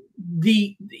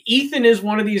 the Ethan is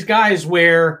one of these guys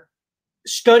where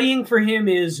studying for him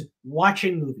is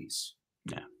watching movies.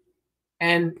 Yeah.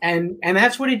 And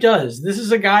that's what he does. This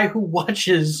is a guy who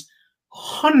watches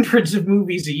hundreds of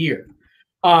movies a year.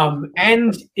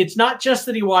 And it's not just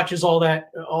that he watches all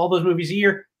those movies a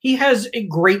year. He has a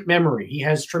great memory. He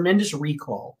has tremendous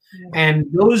recall. Yeah. And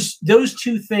those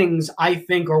two things, I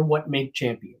think, are what make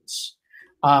champions.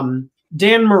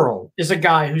 Dan Murrell is a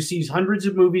guy who sees hundreds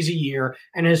of movies a year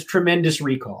and has tremendous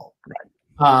recall.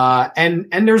 Right.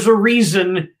 And there's a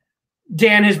reason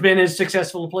Dan has been as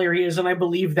successful a player he is, and I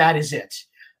believe that is it.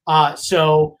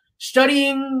 So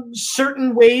studying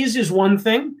certain ways is one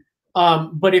thing,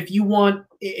 but if you want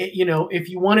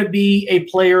to be a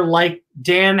player like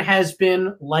Dan has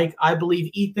been, like I believe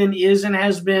Ethan is and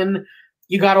has been,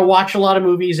 you got to watch a lot of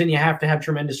movies and you have to have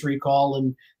tremendous recall,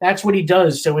 and that's what he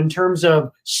does. So in terms of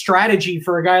strategy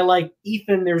for a guy like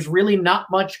Ethan, there's really not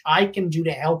much I can do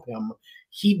to help him.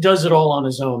 He does it all on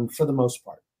his own for the most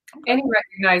part. And he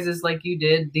recognizes, like you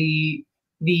did, the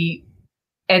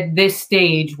at this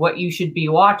stage, what you should be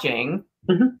watching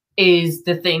is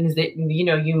the things that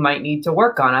you might need to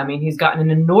work on. I mean, he's gotten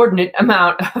an inordinate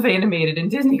amount of animated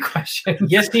and Disney questions.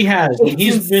 Yes, he has. And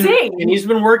he's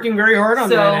been working very hard on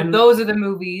that. And those are the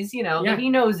movies, that he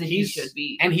knows that he should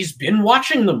be. And he's been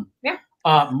watching them. Yeah.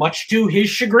 Much to his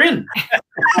chagrin.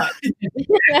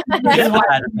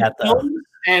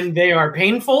 And they are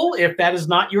painful if that is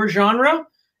not your genre.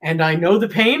 And I know the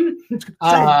pain.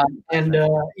 The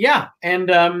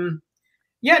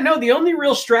only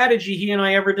real strategy he and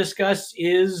I ever discuss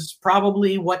is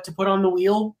probably what to put on the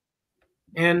wheel.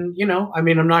 And,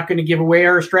 I'm not going to give away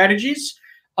our strategies.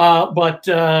 But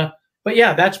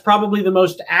that's probably the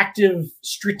most active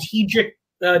strategic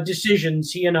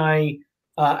decisions he and I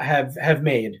have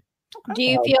made. Do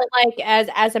you feel like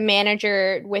as a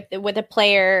manager with a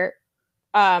player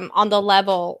on the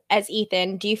level as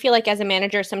Ethan, do you feel like as a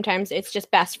manager sometimes it's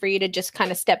just best for you to just kind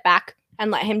of step back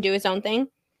and let him do his own thing?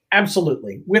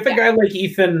 Absolutely. With a guy like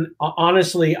Ethan,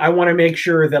 honestly, I want to make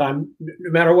sure that no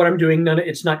matter what I'm doing,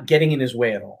 it's not getting in his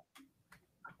way at all.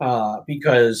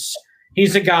 Because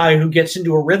he's a guy who gets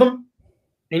into a rhythm,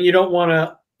 and you don't want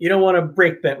to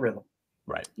break that rhythm.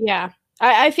 Right. Yeah.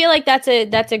 I feel like that's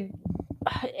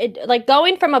like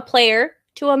going from a player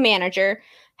to a manager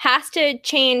has to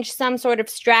change some sort of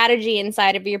strategy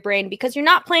inside of your brain because you're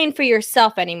not playing for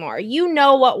yourself anymore. You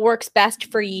know what works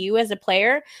best for you as a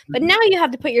player, but now you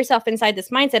have to put yourself inside this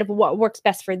mindset of what works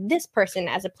best for this person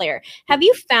as a player. Have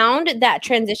you found that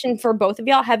transition for both of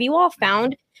y'all? Have you all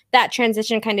found that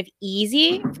transition kind of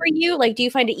easy for you? Like, do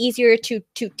you find it easier to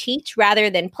teach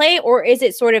rather than play, or is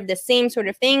it sort of the same sort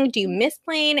of thing? Do you miss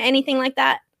playing, anything like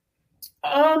that?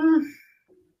 I'll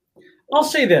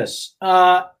say this.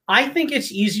 I think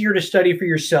it's easier to study for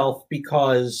yourself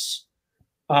because,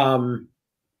 or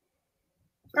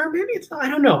maybe it's not, I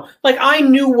don't know. Like I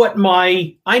knew what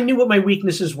my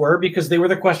weaknesses were because they were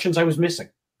the questions I was missing.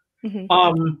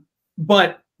 Mm-hmm.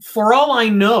 But for all I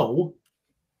know,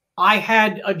 I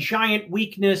had a giant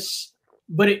weakness,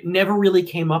 but it never really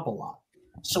came up a lot.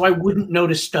 So I wouldn't know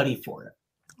to study for it.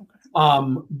 Okay.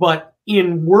 But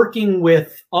in working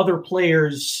with other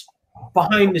players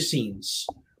behind the scenes,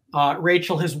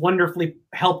 Rachel has wonderfully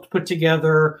helped put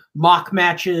together mock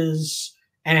matches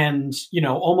and,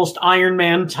 almost Iron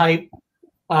Man type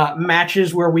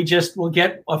matches where we'll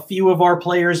get a few of our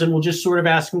players and we'll just sort of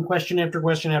ask them question after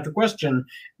question after question,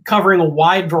 covering a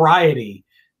wide variety.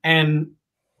 And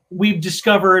we've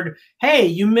discovered, hey,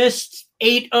 you missed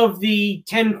 8 of the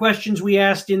 10 questions we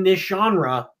asked in this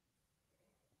genre.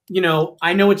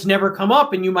 I know it's never come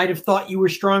up and you might have thought you were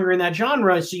stronger in that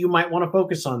genre, so you might want to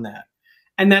focus on that.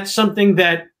 And that's something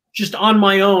that just on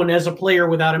my own as a player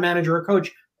without a manager or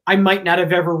coach, I might not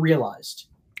have ever realized.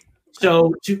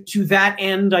 So to that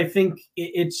end, I think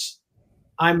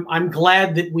I'm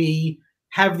glad that we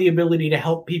have the ability to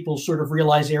help people sort of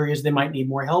realize areas they might need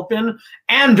more help in.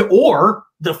 And or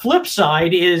the flip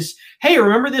side is, hey,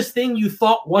 remember this thing you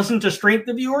thought wasn't a strength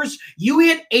of yours? You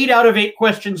hit 8 out of 8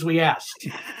 questions we asked.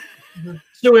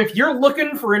 So if you're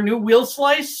looking for a new wheel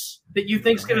slice that you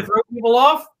think's going to throw people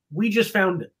off, we just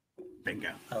found it. Bingo.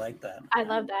 I like that. I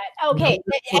love that. Okay,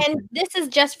 and this is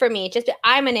just for me.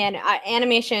 I'm an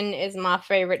animation is my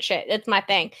favorite shit. It's my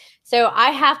thing. So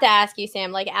I have to ask you,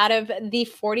 Sam, like out of the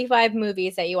 45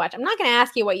 movies that you watch, I'm not going to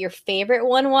ask you what your favorite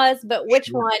one was, but which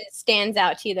one stands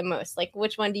out to you the most? Like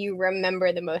which one do you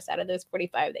remember the most out of those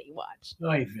 45 that you watched?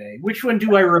 Which one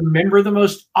do I remember the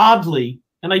most? Oddly,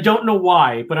 and I don't know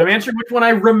why, but I'm answering which one I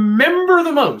remember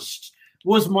the most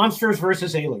was Monsters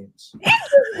vs. Aliens.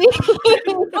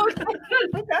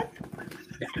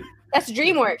 That's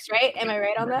DreamWorks, right? Am I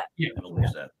right on that? Yeah, I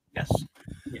believe that. Yes.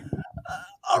 Yeah.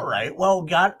 All right. Well, we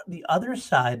got the other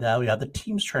side now. We have the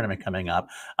teams tournament coming up.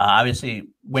 Obviously,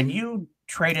 when you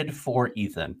traded for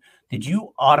Ethan, did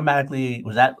you automatically,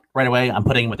 was that right away, I'm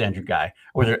putting him with Andrew Guy?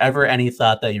 Or was there ever any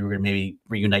thought that you were going to maybe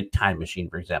reunite Time Machine,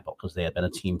 for example, because they had been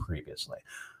a team previously?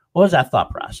 What was that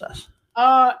thought process?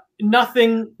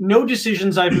 Nothing. No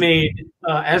decisions I've made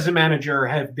as a manager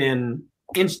have been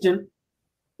instant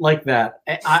like that.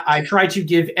 I try to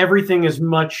give everything as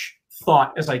much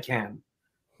thought as I can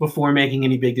before making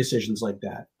any big decisions like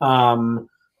that.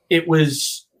 It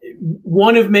was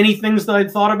one of many things that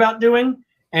I'd thought about doing,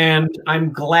 and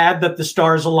I'm glad that the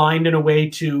stars aligned in a way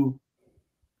to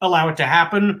allow it to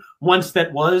happen once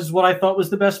that was what I thought was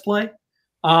the best play,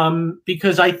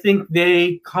 because I think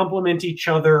they complement each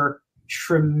other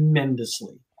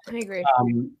tremendously. I agree.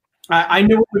 I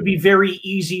knew it would be very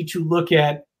easy to look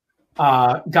at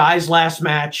Guy's last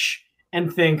match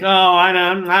and think, oh, I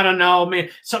don't know, man,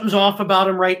 something's off about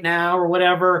him right now or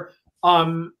whatever.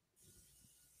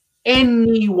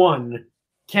 Anyone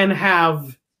can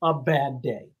have a bad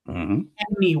day. Mm-hmm.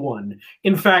 Anyone.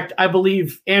 In fact, I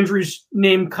believe Andrew's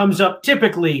name comes up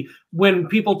typically when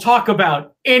people talk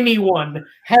about anyone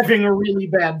having a really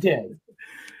bad day.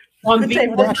 On the side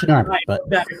of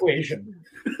that equation.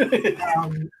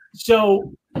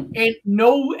 So, and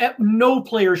no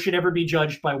player should ever be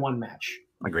judged by one match.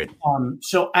 Agreed.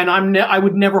 I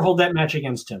would never hold that match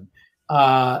against him.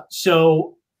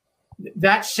 So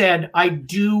that said, I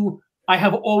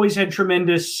have always had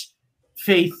tremendous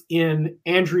faith in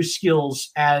Andrew's skills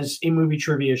as a movie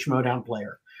trivia Schmoedown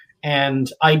player.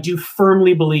 And I do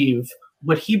firmly believe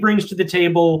what he brings to the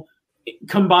table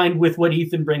combined with what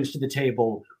Ethan brings to the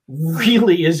table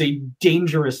really is a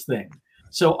dangerous thing.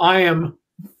 So I am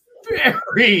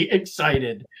very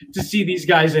excited to see these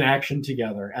guys in action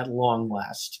together at long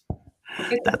last.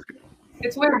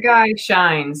 It's where Guy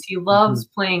shines. He loves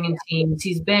playing in teams.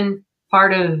 He's been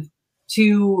part of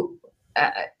 2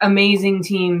 amazing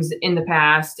teams in the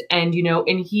past, and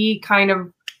and he kind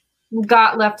of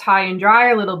got left high and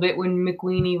dry a little bit when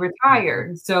McWeeny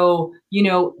retired. So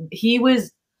he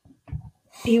was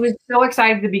so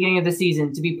excited at the beginning of the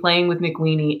season to be playing with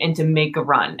McWeeny and to make a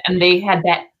run. And they had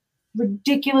that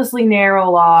ridiculously narrow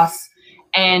loss.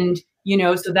 And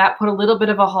So that put a little bit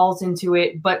of a halt into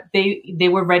it, but they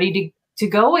were ready to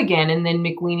go again. And then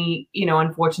McWeeny,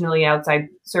 unfortunately, outside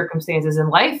circumstances in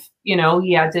life,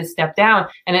 he had to step down,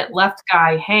 and it left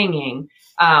Guy hanging.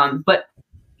 But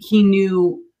he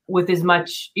knew with as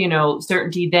much,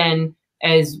 certainty then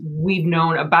as we've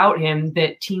known about him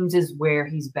that teams is where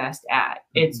he's best at.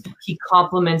 He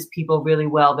complements people really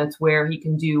well. That's where he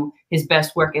can do his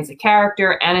best work as a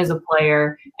character and as a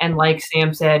player. And like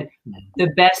Sam said, the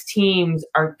best teams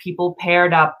are people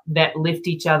paired up that lift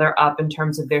each other up in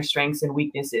terms of their strengths and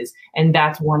weaknesses. And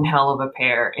that's one hell of a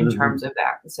pair in terms of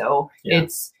that. So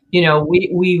it's,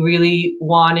 we really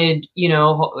wanted,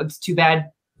 it's too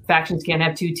bad factions can't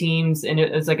have 2 teams, and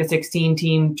it was like a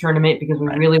 16-team tournament because we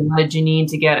really wanted Janine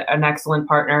to get an excellent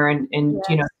partner and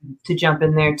to jump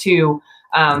in there too.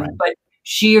 But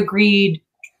she agreed,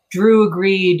 Drew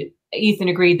agreed, Ethan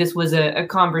agreed. This was a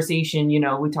conversation.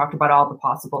 We talked about all the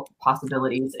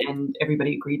possibilities, and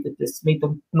everybody agreed that this made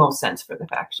the most sense for the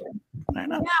faction.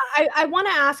 I want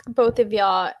to ask both of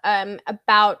y'all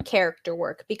about character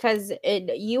work, because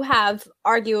you have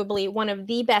arguably one of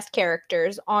the best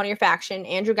characters on your faction,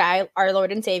 Andrew Guy, our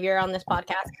Lord and Savior on this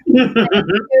podcast.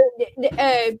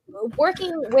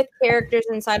 Working with characters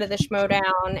inside of the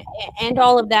Schmoedown and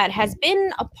all of that has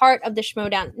been a part of the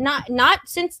Schmoedown, not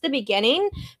since the beginning,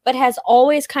 but has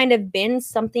always kind of been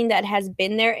something that has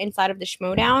been there inside of the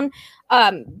Schmoedown.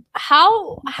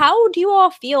 How do you all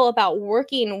feel about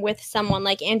working with someone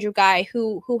like Andrew Guy,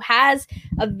 who has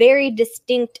a very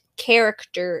distinct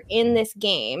character in this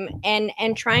game,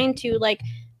 and trying to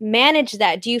manage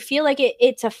that? Do you feel like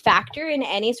it's a factor in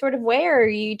any sort of way, or are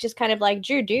you just kind of like,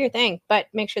 Drew, do your thing, but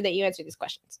make sure that you answer these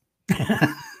questions?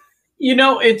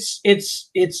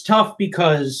 It's tough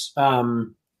because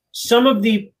some of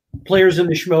the players in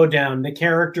the Schmoedown, the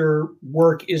character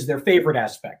work is their favorite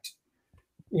aspect.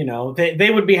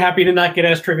 They would be happy to not get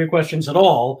asked trivia questions at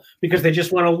all because they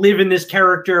just want to live in this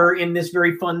character in this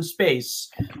very fun space.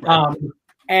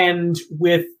 And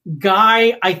with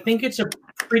Guy, I think it's like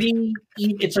a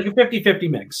 50-50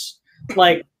 mix.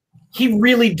 Like, he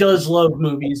really does love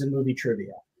movies and movie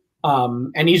trivia.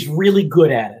 And he's really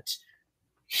good at it.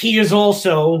 He is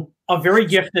also a very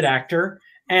gifted actor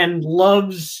and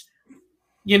loves,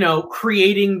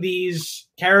 creating these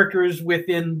characters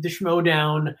within the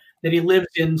Schmoedown that he lives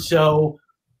in. So,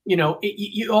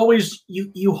 you always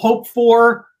hope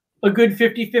for a good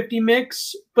 50-50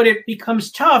 mix, but it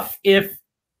becomes tough if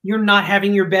you're not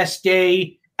having your best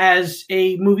day as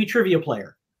a movie trivia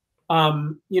player.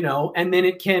 And then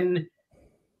it can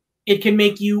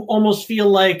make you almost feel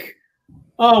like,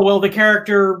 oh, well, the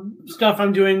character stuff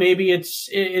I'm doing, maybe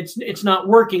it's not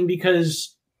working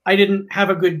because I didn't have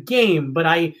a good game. But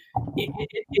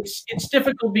it's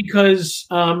difficult because,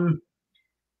 I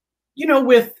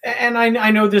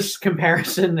know this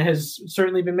comparison has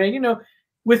certainly been made,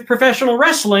 with professional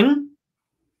wrestling,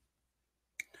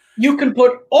 you can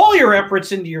put all your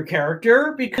efforts into your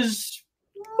character because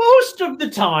most of the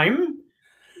time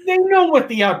they know what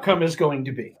the outcome is going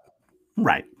to be.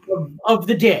 Right. Of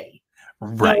the day.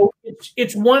 Right. So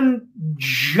it's one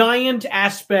giant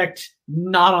aspect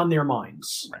not on their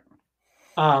minds. Right.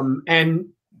 And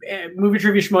movie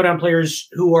trivia Schmoedown players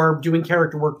who are doing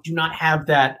character work do not have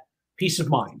that peace of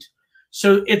mind.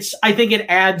 So I think it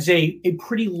adds a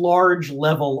pretty large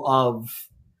level of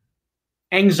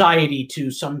anxiety to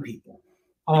some people.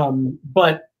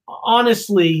 But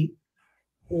honestly,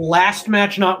 last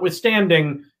match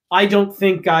notwithstanding, I don't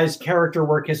think Guy's character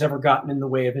work has ever gotten in the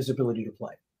way of his ability to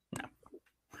play. No.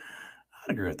 I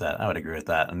would agree with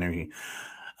that. And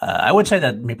I would say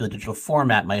that maybe the digital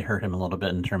format might hurt him a little bit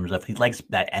in terms of he likes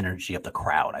that energy of the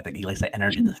crowd. I think he likes that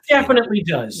energy. He definitely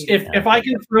does. If I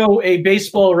can throw a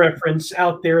baseball reference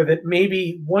out there that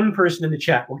maybe one person in the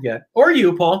chat will get, or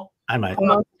you, Paul. I might.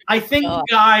 I think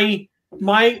Guy,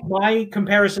 my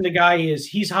comparison to Guy is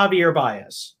he's Javier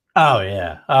Baez. Oh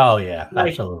yeah,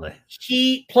 absolutely.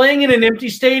 He playing in an empty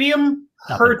stadium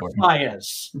hurts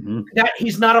Baez. Mm-hmm. That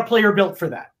he's not a player built for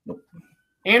that. Nope.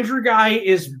 Andrew Guy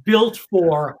is built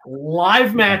for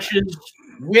live matches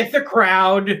with a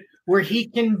crowd where he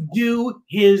can do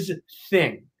his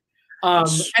thing.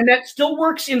 And that still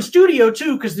works in studio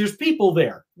too, because there's people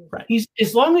there. Right.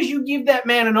 As long as you give that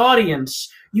man an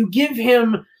audience, you give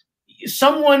him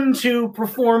someone to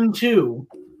perform to.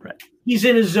 Right. He's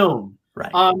in his zone.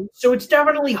 Right. So it's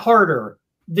definitely harder,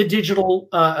 the digital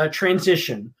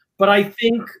transition. But I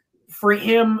think for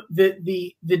him,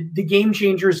 the game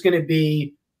changer is going to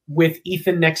be with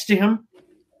Ethan next to him.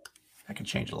 That can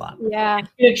change a lot. Yeah. It's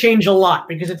going to change a lot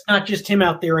because it's not just him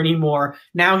out there anymore.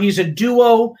 Now he's a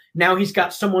duo. Now he's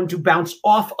got someone to bounce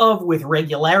off of with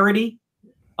regularity.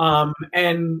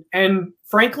 And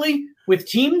frankly, with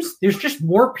teams, there's just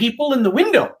more people in the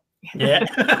window. Yeah.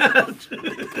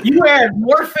 You add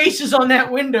more faces on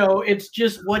that window, it's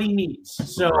just what he needs.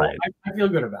 So Right. I feel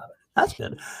good about it. That's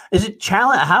good. Is it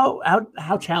challenge?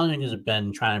 How challenging has it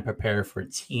been trying to prepare for a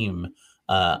team?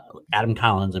 Adam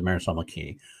Collins and Marisol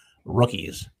McKee,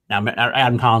 rookies. Now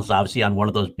Adam Collins is obviously on one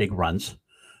of those big runs,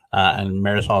 and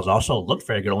Marisol has also looked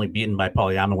very good, only beaten by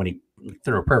Polyama when he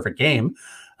threw a perfect game.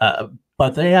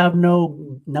 But they have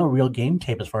no real game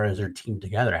tape as far as their team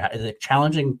together. Is it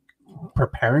challenging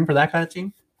preparing for that kind of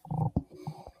team?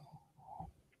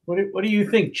 What do you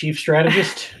think, chief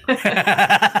strategist?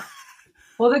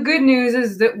 Well, the good news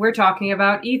is that we're talking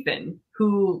about Ethan,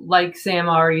 who, like Sam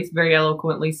already very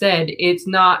eloquently said, it's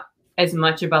not as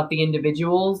much about the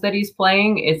individuals that he's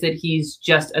playing. It's that he's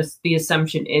just, the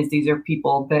assumption is these are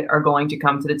people that are going to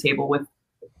come to the table with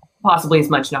possibly as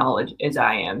much knowledge as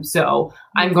I am. So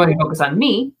I'm going to focus on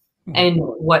me and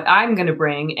what I'm going to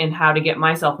bring and how to get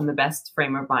myself in the best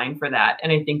frame of mind for that.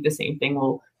 And I think the same thing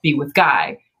will be with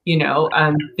Guy. You know,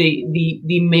 the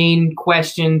main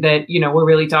question that, you know, we're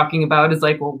really talking about is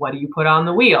like, well, what do you put on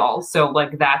the wheel? So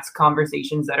like, that's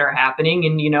conversations that are happening.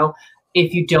 And, you know,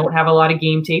 if you don't have a lot of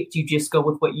game tape, do you just go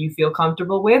with what you feel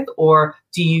comfortable with? Or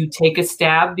do you take a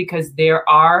stab because there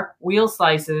are wheel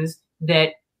slices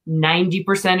that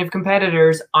 90% of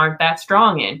competitors aren't that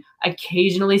strong in?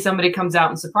 Occasionally somebody comes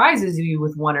out and surprises you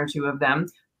with one or two of them,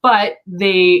 but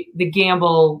the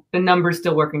gamble, the numbers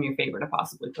still work in your favor to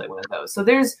possibly play one of those. So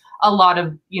there's a lot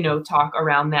of, you know, talk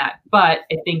around that. But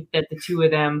I think that the two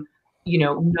of them, you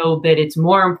know that it's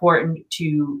more important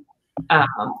to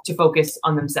focus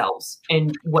on themselves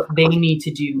and what they need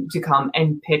to do to come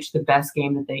and pitch the best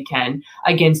game that they can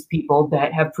against people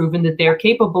that have proven that they're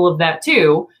capable of that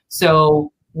too.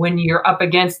 So when you're up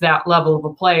against that level of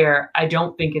a player, I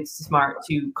don't think it's smart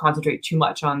to concentrate too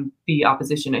much on the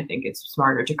opposition. I think it's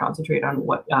smarter to concentrate on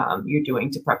what you're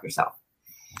doing to prep yourself.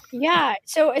 Yeah.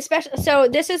 So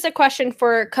this is a question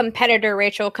for competitor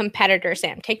Rachel, competitor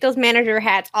Sam. Take those manager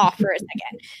hats off for a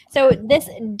second. So this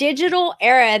digital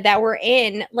era that we're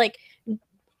in, like,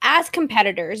 as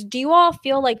competitors, do you all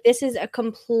feel like this is a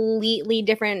completely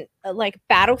different like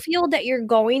battlefield that you're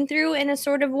going through in a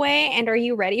sort of way? And are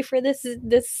you ready for this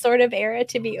sort of era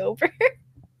to be over?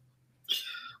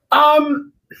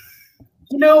 You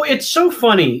know, it's so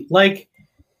funny. Like,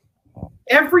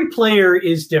 every player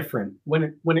is different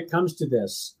when it comes to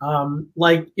this.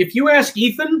 Like, if you ask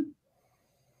Ethan,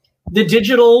 the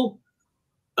digital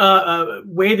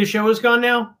way the show has gone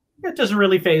now, it doesn't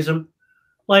really faze him.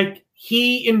 Like,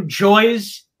 he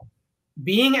enjoys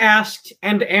being asked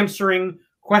and answering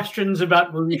questions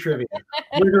about movie trivia,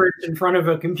 whether it's in front of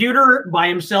a computer by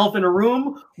himself in a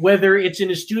room, whether it's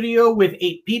in a studio with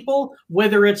 8 people,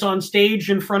 whether it's on stage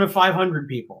in front of 500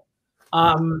 people.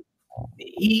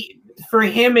 For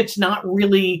him, it's not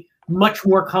really much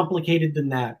more complicated than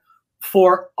that.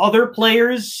 For other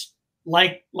players,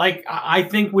 like I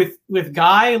think with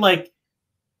Guy, like,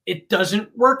 it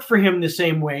doesn't work for him the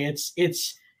same way.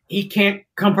 It's he can't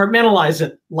compartmentalize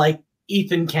it like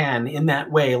Ethan can in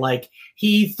that way. Like,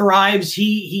 he thrives.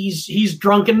 He's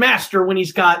drunken master when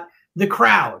he's got the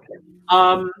crowd.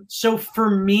 So for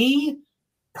me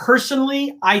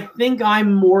personally, I think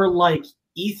I'm more like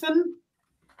Ethan.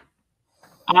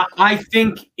 I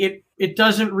think it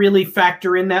doesn't really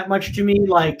factor in that much to me.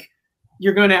 Like,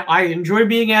 I enjoy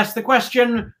being asked the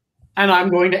question, and I'm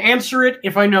going to answer it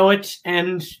if I know it,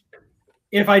 and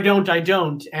if I don't, I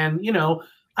don't. And, you know,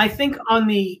 I think on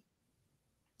the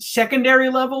secondary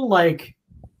level, like,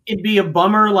 it'd be a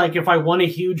bummer, like, if I won a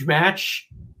huge match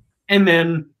and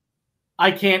then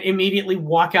I can't immediately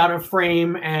walk out of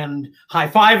frame and high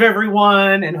five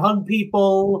everyone and hug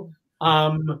people.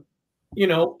 You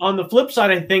know, on the flip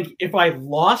side, I think if I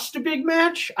lost a big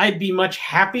match, I'd be much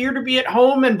happier to be at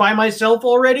home and by myself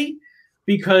already,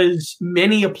 because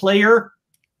many a player,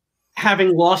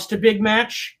 having lost a big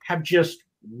match, have just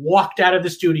walked out of the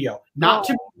studio. Not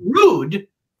to be rude,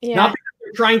 not because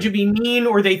they're trying to be mean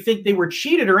or they think they were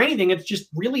cheated or anything. It's just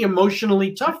really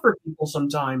emotionally tough for people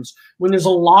sometimes when there's a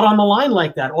lot on the line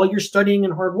like that. All you're studying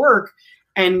and hard work.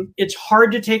 And it's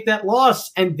hard to take that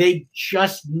loss, and they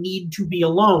just need to be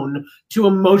alone to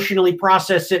emotionally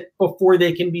process it before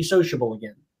they can be sociable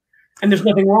again. And there's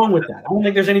nothing wrong with that. I don't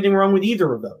think there's anything wrong with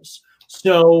either of those.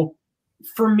 So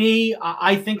for me,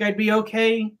 I think I'd be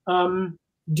okay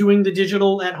doing the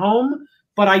digital at home,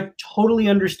 but I totally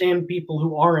understand people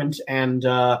who aren't. And,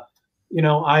 you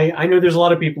know, I know there's a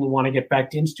lot of people who want to get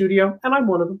back to in studio, and I'm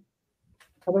one of them.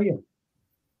 How about you?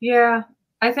 Yeah,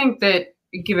 I think that,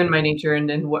 given my nature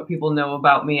and what people know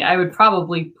about me, I would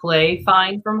probably play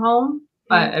fine from home.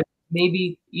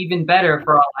 maybe even better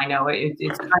for all I know.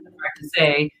 It's kind of hard to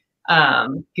say,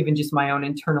 given just my own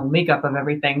internal makeup of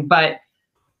everything. But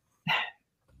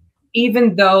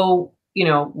even though, you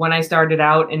know, when I started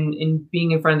out and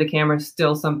being in front of the camera is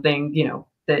still something, you know,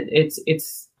 that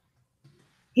it's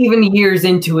even years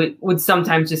into it would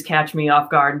sometimes just catch me off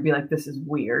guard and be like, this is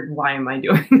weird. Why am I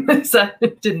doing this? I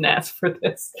didn't ask for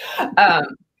this.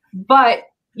 But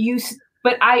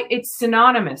it's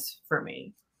synonymous for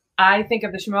me. I think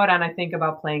of the Schmoedown, I think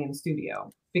about playing in the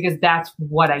studio because that's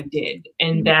what I did.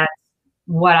 And that's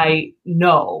what I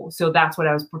know. So that's what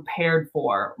I was prepared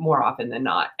for more often than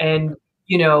not. And,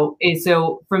 you know,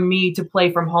 so for me to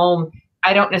play from home,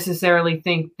 I don't necessarily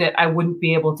think that I wouldn't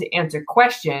be able to answer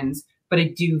questions, but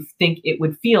I do think it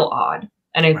would feel odd.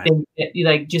 And I think that,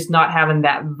 like, just not having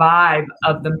that vibe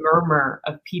of the murmur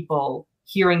of people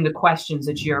hearing the questions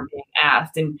that you're being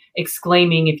asked and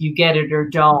exclaiming if you get it or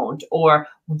don't, or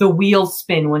the wheel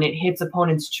spin when it hits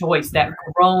opponent's choice, that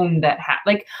groan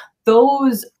like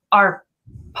those are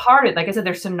part of it. Like I said,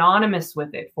 they're synonymous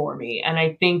with it for me. And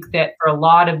I think that for a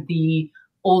lot of the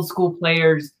old school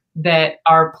players that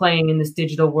are playing in this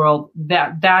digital world,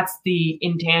 that's the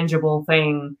intangible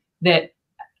thing that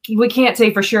we can't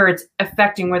say for sure it's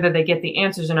affecting whether they get the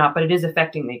answers or not, but it is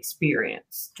affecting the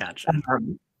experience. Gotcha.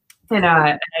 And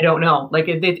I don't know, like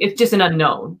it's just an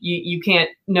unknown. You can't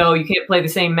know, you can't play the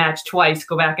same match twice,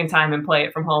 go back in time and play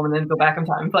it from home and then go back in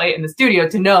time and play it in the studio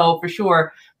to know for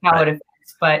sure how it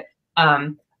affects. But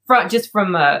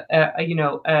from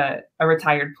a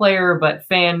retired player, but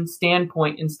fan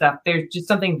standpoint and stuff, there's just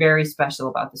something very special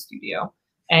about the studio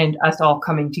and us all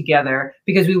coming together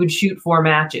because we would shoot 4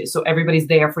 matches. So everybody's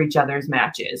there for each other's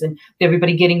matches and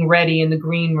everybody getting ready in the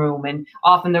green room and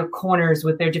off in their corners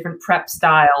with their different prep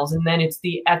styles. And then it's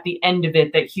at the end of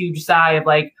it, that huge sigh of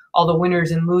like all the winners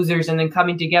and losers and then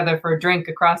coming together for a drink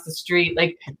across the street.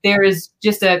 Like there is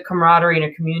just a camaraderie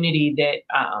and a community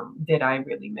that I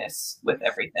really miss with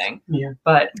everything. Yeah.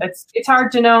 But it's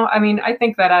hard to know. I mean, I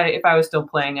think that if I was still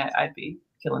playing, I'd be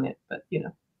killing it, but you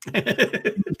know.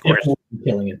 Of course.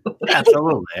 Killing it.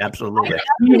 Absolutely.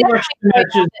 We watch the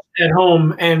matches at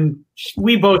home and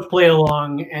we both play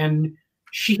along, and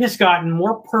she has gotten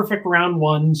more perfect round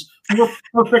 1s, more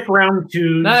perfect round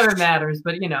 2s. None of it matters,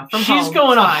 but you know, she's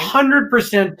going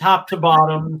 100% top to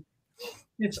bottom.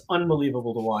 It's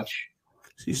unbelievable to watch.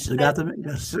 You still got the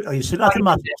muscles. That's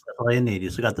all you need.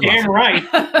 You still got the muscles. Damn right.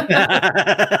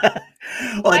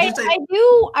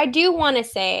 Well, I do want to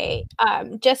say,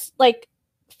 just like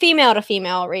female to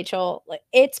female, Rachel,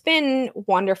 it's been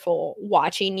wonderful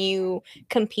watching you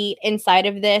compete inside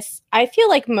of this. I feel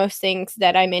like most things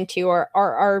that I'm into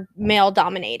are male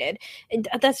dominated.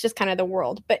 That's just kind of the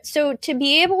world. But so to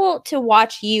be able to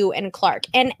watch you and Clark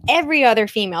and every other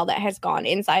female that has gone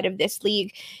inside of this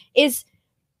league is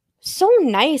so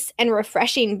nice and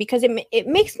refreshing because it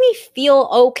makes me feel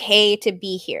okay to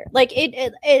be here. Like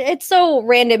it's so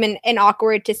random and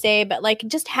awkward to say, but like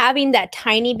just having that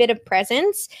tiny bit of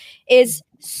presence is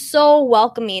so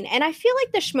welcoming. And I feel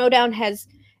like the Schmoedown has,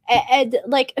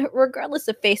 like regardless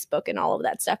of Facebook and all of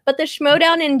that stuff, but the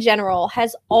Schmoedown in general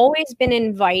has always been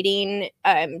inviting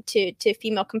to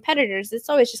female competitors. It's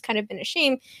always just kind of been a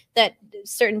shame that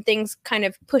certain things kind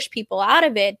of push people out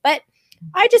of it, but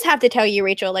I just have to tell you,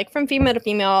 Rachel, like from female to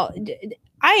female,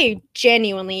 I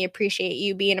genuinely appreciate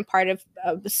you being a part of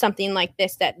something like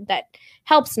this that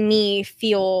helps me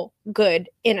feel good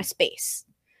in a space.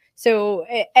 So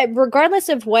regardless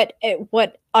of what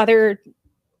other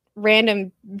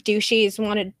random douchies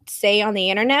want to say on the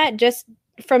internet, just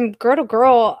from girl to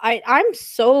girl, I'm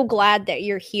so glad that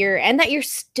you're here and that you're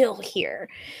still here,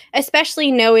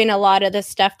 especially knowing a lot of the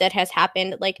stuff that has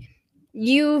happened. Like,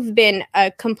 you've been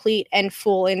a complete and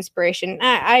full inspiration.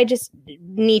 I just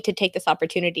need to take this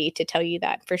opportunity to tell you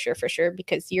that for sure,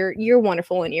 because you're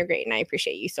wonderful and you're great, and I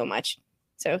appreciate you so much.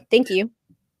 So thank you.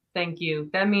 Thank you.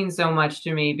 That means so much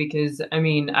to me because, I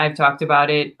mean, I've talked about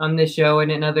it on this show and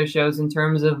in other shows in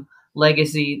terms of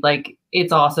legacy. Like,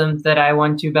 it's awesome that I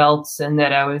won 2 belts and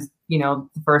that I was, you know,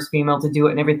 the first female to do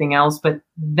it and everything else. But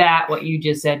what you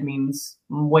just said means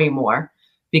way more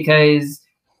because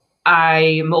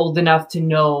I'm old enough to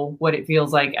know what it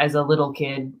feels like as a little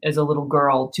kid, as a little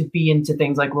girl, to be into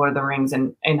things like Lord of the Rings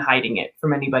and hiding it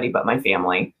from anybody but my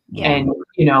family. Yeah. And,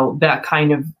 you know, that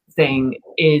kind of thing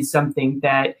is something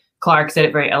that Clark said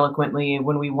it very eloquently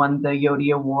when we won the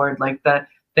Yodi Award, like that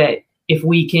if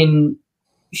we can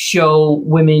show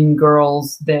women,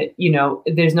 girls that, you know,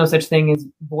 there's no such thing as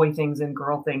boy things and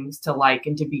girl things to like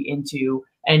and to be into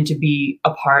and to be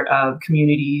a part of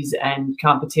communities and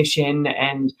competition.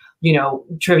 And, you know,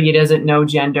 trivia doesn't know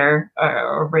gender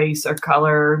or race or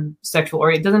color, sexual,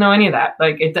 or it doesn't know any of that.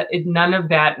 Like none of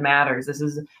that matters. This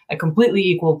is a completely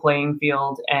equal playing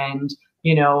field. And,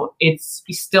 you know, it's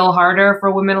still harder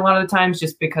for women a lot of the times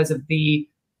just because of the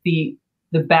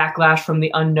backlash from the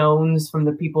unknowns, from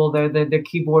the people, the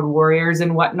keyboard warriors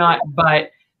and whatnot. But,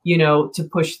 you know, to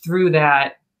push through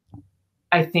that,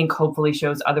 I think hopefully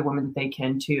shows other women that they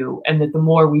can too. And that the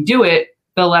more we do it,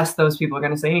 the less those people are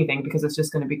going to say anything, because it's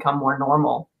just going to become more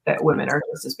normal that women are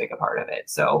just as big a part of it.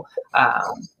 So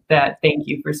thank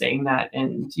you for saying that.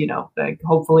 And, you know, like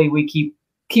hopefully we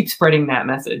keep spreading that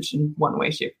message in one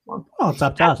way, shape, or form. Well, it's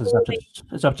up to us.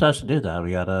 It's up to us to do that.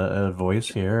 We got a voice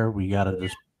here. We got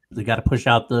to push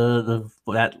out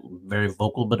that very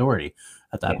vocal minority.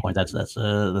 At that point, that's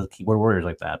the keyboard warriors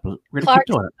like that. But we're gonna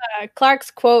keep doing it.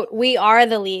 Clark's quote, "We are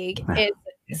the league,"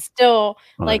 is still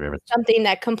like something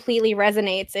that completely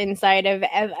resonates inside of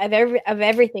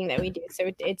everything that we do.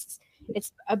 So it's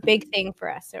a big thing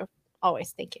for us. So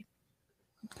always thank you.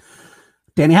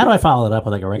 Danny, how do I follow it up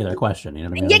with like a regular question? You know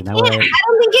what I mean? You can't. I don't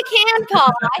think you can,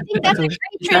 Paul. I think that's a great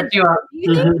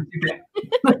transition.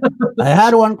 I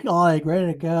had one like ready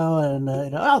to go, and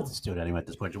I'll just do it anyway at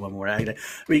this point. One more.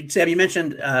 Sam, you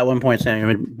mentioned at one point,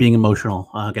 Sam, being emotional,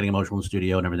 getting emotional in the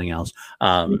studio and everything else,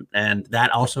 and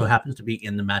that also happens to be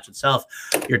in the match itself.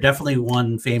 You're definitely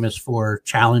one famous for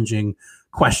challenging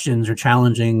questions or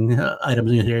challenging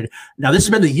items in here. Now, this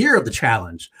has been the year of the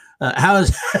challenge. How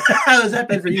has that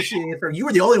been for you? You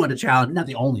were the only one to challenge, not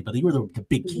the only, but you were the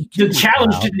big key. The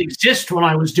challenge didn't exist when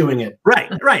I was doing it.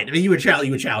 Right. I mean, you would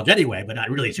challenge anyway, but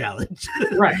not really challenge.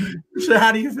 Right. So,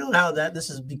 how do you feel how this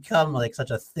has become like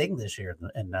such a thing this year,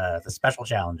 and the special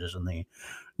challenges and the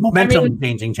momentum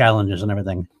changing challenges and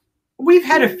everything? We've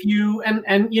had a few,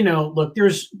 and you know, look,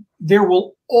 there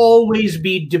will always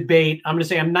be debate. I'm going to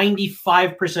say on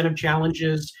 95% of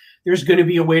challenges, there's going to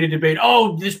be a way to debate.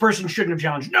 Oh, this person shouldn't have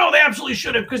challenged. No, they absolutely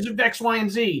should have because of X, Y, and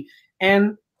Z.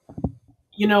 And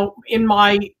you know, in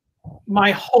my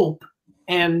hope,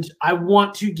 and I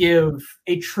want to give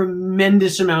a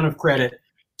tremendous amount of credit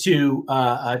to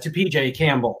PJ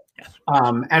Campbell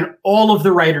and all of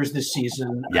the writers this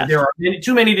season. Yes. There are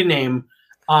too many to name.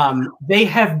 They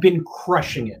have been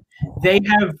crushing it. They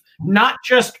have not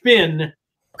just been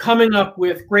coming up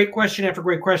with great question after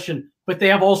great question, but they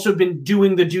have also been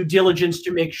doing the due diligence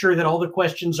to make sure that all the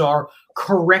questions are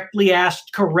correctly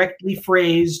asked, correctly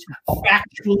phrased,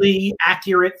 factually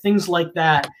accurate, things like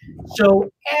that.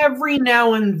 So every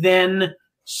now and then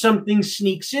something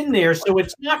sneaks in there. So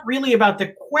it's not really about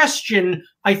the question.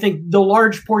 I think the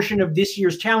large portion of this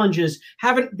year's challenges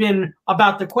haven't been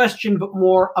about the question, but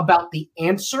more about the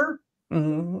answer,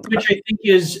 which I think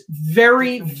is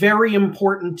very, very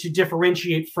important to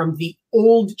differentiate from the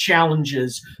old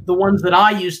challenges, the ones that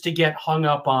I used to get hung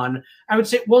up on. I would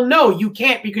say, well, no, you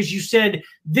can't, because you said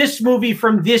this movie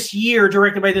from this year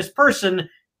directed by this person,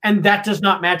 and that does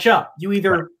not match up. You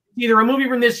either a movie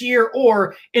from this year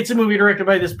or it's a movie directed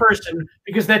by this person,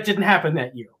 because that didn't happen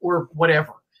that year or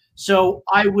whatever. So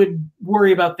I would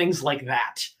worry about things like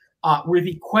that, where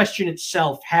the question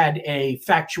itself had a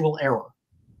factual error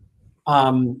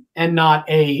and not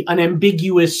an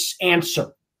ambiguous answer,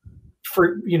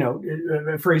 for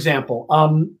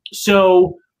example.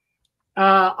 So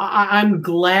I'm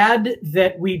glad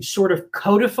that we've sort of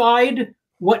codified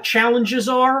what challenges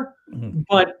are,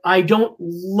 but I don't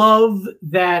love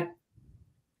that.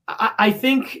 I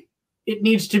think it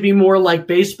needs to be more like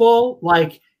baseball.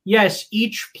 Like, yes,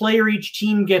 each player, each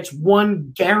team gets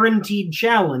one guaranteed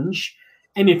challenge.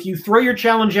 And if you throw your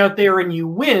challenge out there and you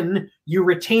win, you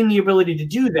retain the ability to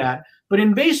do that. But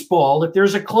in baseball, if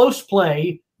there's a close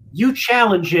play, you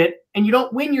challenge it and you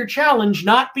don't win your challenge,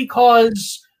 not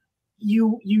because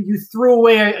you threw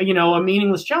away a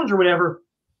meaningless challenge or whatever.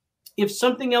 If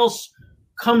something else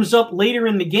comes up later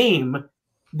in the game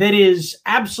that is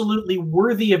absolutely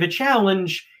worthy of a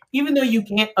challenge, even though you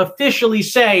can't officially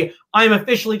say, I'm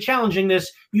officially challenging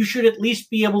this, you should at least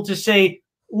be able to say,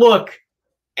 look,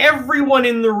 everyone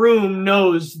in the room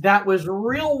knows that was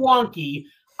real wonky.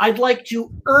 I'd like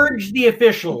to urge the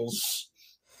officials,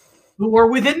 who are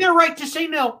within their right to say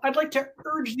no, I'd like to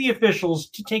urge the officials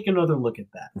to take another look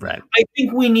at that. Right. I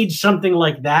think we need something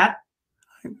like that,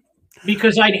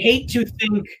 because I'd hate to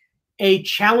think a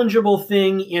challengeable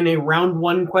thing in a round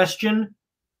one question,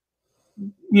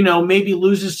 maybe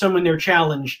loses someone their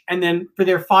challenge, and then for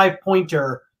their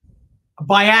 5-pointer,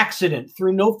 by accident,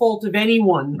 through no fault of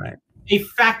anyone, right, a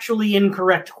factually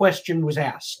incorrect question was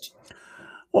asked.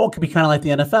 Well, it could be kind of like the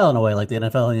NFL in a way. Like the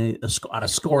NFL, on a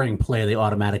scoring play, they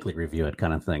automatically review it,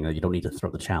 kind of thing. You don't need to throw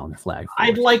the challenge flag.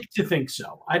 I'd like to think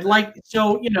so.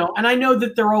 And I know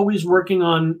that they're always working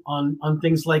on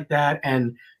things like that.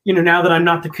 And now that I'm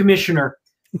not the commissioner,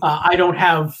 I don't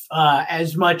have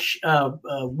as much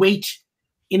weight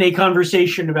in a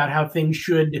conversation about how things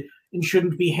should and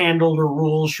shouldn't be handled, or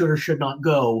rules should or should not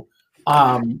go.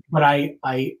 But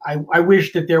I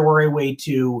wish that there were a way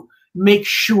to make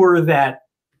sure that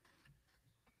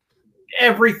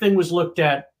everything was looked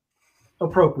at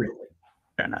appropriately.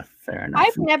 Fair enough.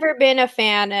 I've never been a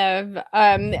fan of.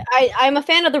 I'm a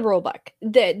fan of the rule book.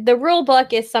 The rule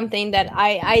book is something that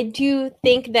I do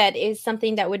think that is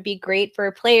something that would be great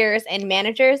for players and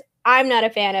managers. I'm not a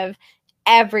fan of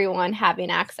everyone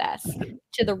having access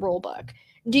to the rule book.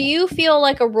 Do you feel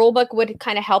like a rule book would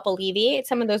kind of help alleviate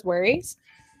some of those worries?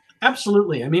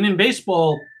 Absolutely. I mean, in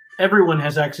baseball, everyone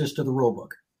has access to the rule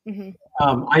book. Mm-hmm.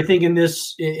 I think in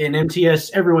MTS,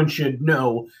 everyone should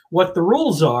know what the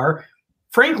rules are.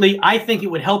 Frankly, I think it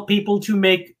would help people to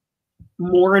make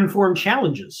more informed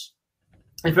challenges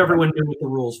if everyone knew what the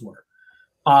rules were.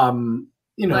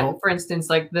 Like, for instance,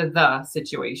 like the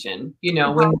situation,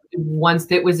 when once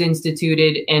it was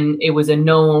instituted and it was a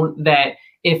known that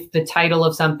if the title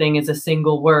of something is a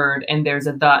single word and there's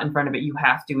a the in front of it, you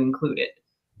have to include it.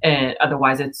 And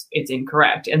otherwise it's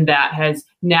incorrect. And that has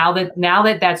now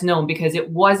that that's known, because it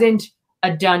wasn't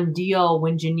a done deal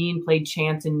when Janine played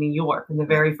Chance in New York in the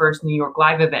very first New York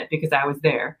Live event, because I was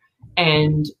there.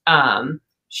 And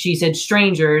she said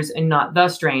strangers and not the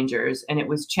strangers, and it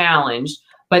was challenged.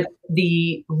 But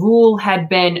the rule had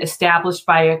been established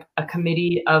by a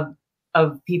committee of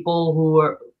people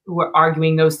who were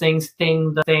arguing those things.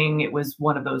 It was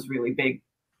one of those really big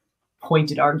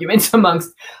pointed arguments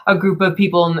amongst a group of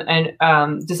people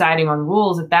and deciding on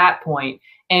rules at that point.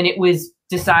 And it was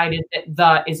decided that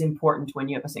the is important when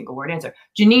you have a single word answer.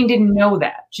 Janine didn't know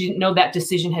that. She didn't know that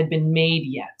decision had been made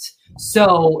yet.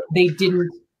 So they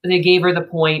gave her the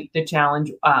point. The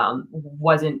challenge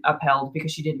wasn't upheld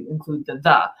because she didn't include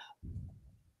the.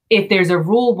 If there's a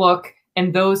rule book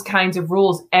and those kinds of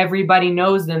rules, everybody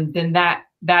knows them, then that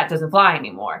doesn't fly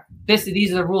anymore.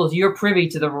 These are the rules. You're privy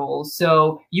to the rules,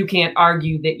 so you can't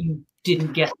argue that you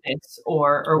didn't get this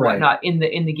or Right. whatnot in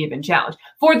the given challenge.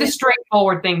 For the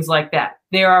straightforward things like that,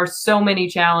 there are so many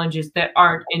challenges that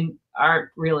aren't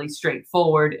really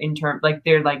straightforward in terms, like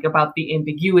they're like about the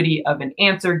ambiguity of an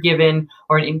answer given,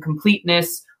 or an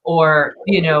incompleteness, or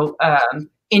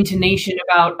intonation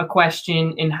about a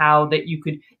question, and how that you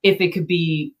could, if it could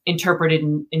be interpreted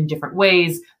in different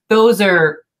ways. Those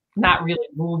are not really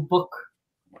rule book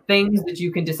things that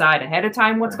you can decide ahead of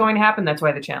time what's going to happen. That's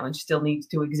why the challenge still needs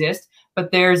to exist.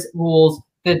 But there's rules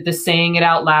that the saying it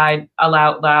out loud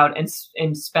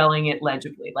and spelling it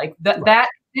legibly. Like that at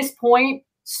this point,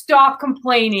 stop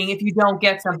complaining if you don't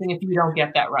get something, if you don't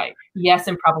get that right. Yes,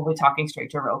 I'm probably talking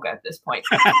straight to Roka at this point.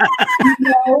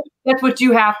 That's what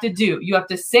you have to do. You have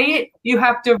to say it, you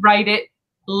have to write it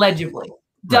legibly.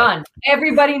 Done. Right.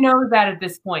 Everybody knows that at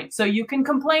this point. So you can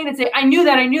complain and say, I knew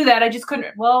that, I just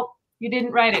couldn't. Well, you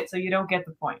didn't write it, so you don't get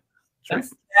the point. That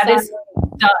is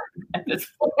done at this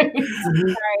point.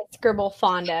 Sorry, scribble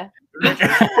Fonda.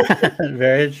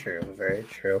 Very true. Very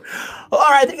true. Well, all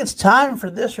right, I think it's time for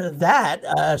this or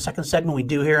that. Second segment we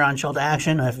do here on Chill to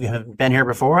Action. If you haven't been here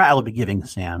before, I will be giving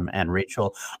Sam and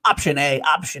Rachel option A,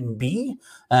 option B,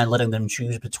 and letting them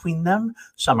choose between them.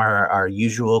 Some are our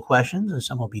usual questions, and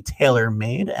some will be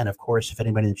tailor-made. And of course, if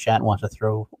anybody in the chat wants to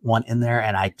throw one in there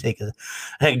and I take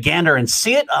a gander and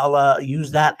see it, I'll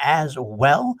use that as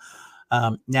well.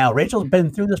 Now, Rachel's been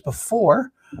through this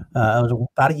before. It was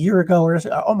about a year ago, or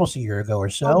almost a year ago or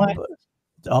so.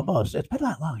 Almost. It's been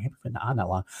that long. It's been on that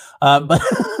long. But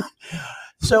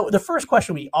so the first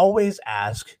question we always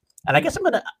ask, and I guess I'm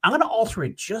gonna alter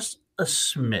it just a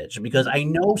smidge, because I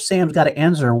know Sam's got to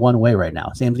answer one way right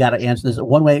now. Sam's got to answer this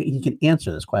one way. He can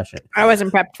answer this question. I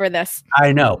wasn't prepped for this.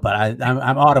 I know, but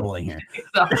I'm audibling here.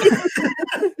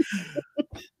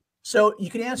 So you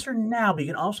can answer now, but you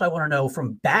can also, I want to know,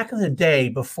 from back in the day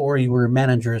before you were a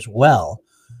manager as well,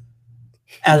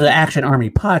 as an Action Army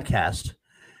podcast,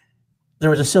 there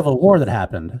was a civil war that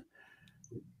happened.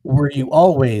 Were you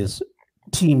always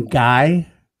Team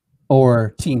Guy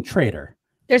or Team Traitor?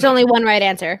 There's only one right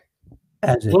answer.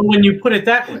 Well, when you put it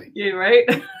that way. Yeah, right?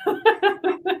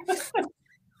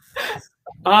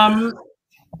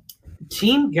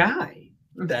 Team Guy.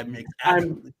 That makes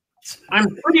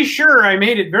I'm pretty sure I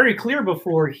made it very clear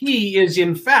before. He is,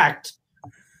 in fact,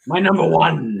 my number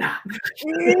one.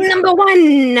 Number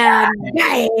one.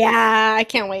 I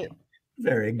can't wait.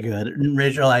 Very good. And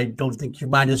Rachel, I don't think your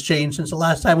mind has changed since the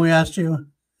last time we asked you,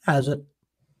 has it?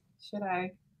 Should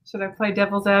I play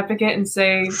devil's advocate and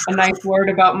say a nice word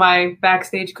about my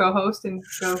backstage co-host and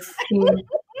go?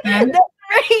 That's right.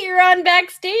 You're on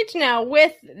backstage now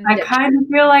with. I kind of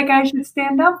feel like I should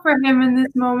stand up for him in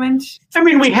this moment. I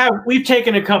mean, we've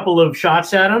taken a couple of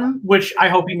shots at him, which I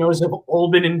hope he knows have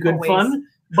all been in good fun.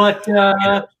 But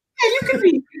yeah, you can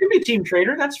be Team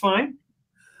Trader. That's fine.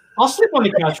 I'll sleep on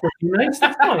the couch for a few nights.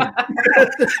 That's fine.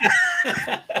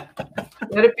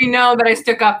 Let it be known that I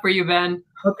stuck up for you, Ben.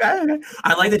 Okay.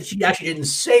 I like that she actually didn't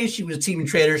say she was a Team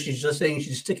Trader. She's just saying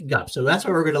she's sticking up. So that's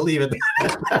where we're going to leave it.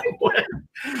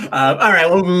 All right,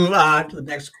 we'll move on to the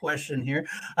next question here.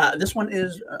 This one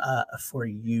is for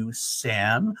you,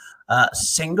 Sam.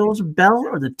 Singles belt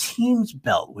or the team's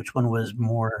belt? Which one was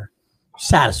more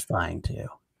satisfying to you?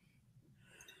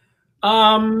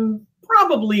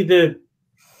 Probably the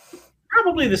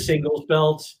singles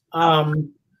belt. I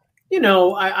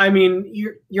mean,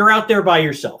 you're out there by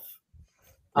yourself.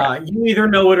 Right. You either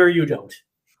know it or you don't.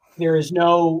 There is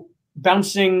no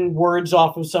bouncing words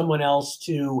off of someone else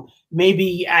to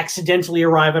maybe accidentally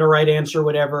arrive at a right answer,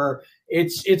 whatever.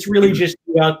 It's really just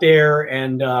you out there.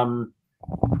 And I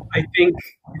think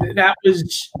that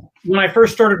was when I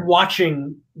first started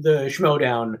watching the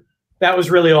Schmodown, that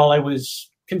was really all I was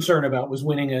concerned about, was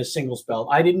winning a singles belt.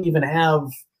 I didn't even have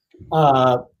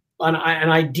an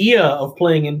idea of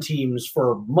playing in teams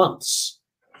for months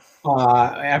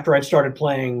after I'd started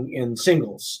playing in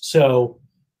singles. So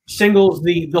singles,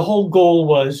 the whole goal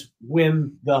was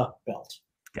win the belt.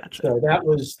 Gotcha. So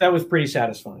that was pretty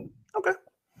satisfying. Okay.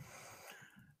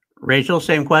 Rachel,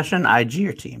 same question. IG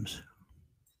or teams?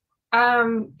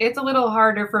 It's a little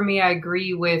harder for me. I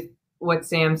agree with what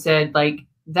Sam said. Like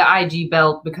the IG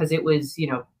belt, because it was,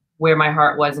 where my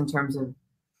heart was in terms of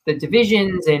the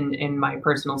divisions and my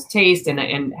personal taste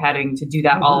and having to do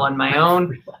that all on my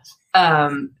own.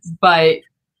 But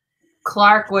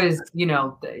Clark was,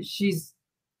 she's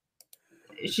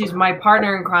my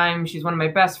partner in crime. She's one of my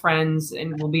best friends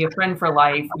and will be a friend for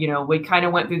life. We kind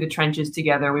of went through the trenches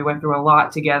together. We went through a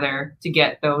lot together to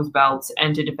get those belts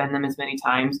and to defend them as many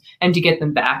times and to get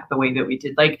them back the way that we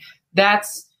did. Like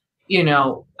that's,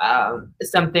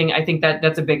 something. I think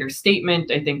that's a bigger statement.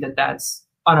 I think that's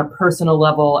on a personal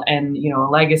level and, a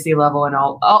legacy level and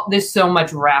all there's so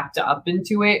much wrapped up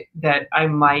into it that I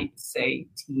might say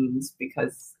teams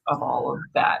because of all of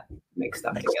that mixed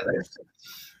up together.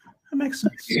 That makes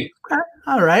sense. Okay.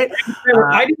 All right.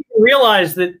 I didn't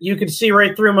realize that you could see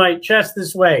right through my chest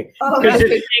this way because it's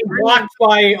being blocked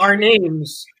by our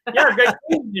names. Yeah, I've got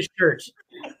this shirt.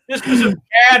 This was a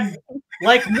bad,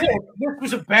 like milk. This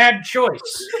was a bad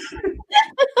choice.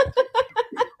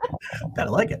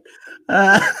 Gotta like it.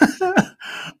 All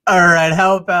right.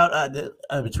 How about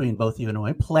between both you and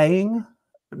I, playing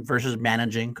versus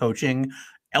managing, coaching,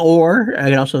 or I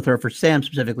can also throw for Sam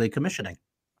specifically, commissioning.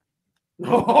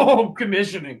 Oh,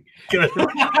 commissioning. You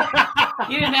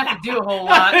didn't have to do a whole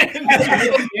lot. I I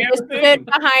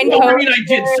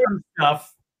did some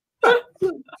stuff.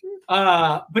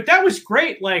 But that was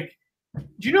great. Like,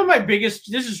 do you know this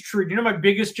is true. Do you know my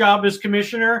biggest job as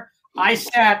commissioner? I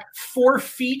sat 4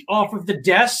 feet off of the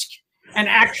desk and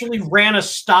actually ran a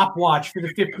stopwatch for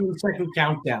the 15-second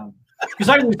countdown because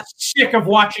I was sick of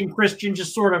watching Christian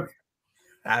just sort of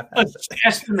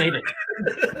estimate it.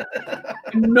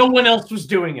 And no one else was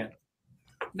doing it.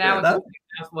 Now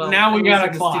we got a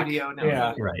clock. Studio now.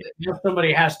 Yeah, right. Now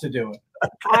somebody has to do it.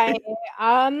 I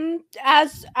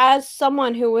as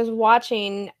someone who was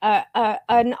watching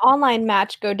an online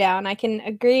match go down, I can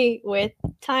agree with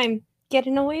time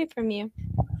getting away from you.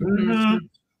 Mm-hmm.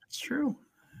 That's true.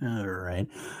 All right.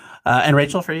 And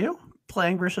Rachel, for you,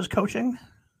 playing versus coaching?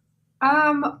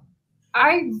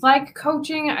 I like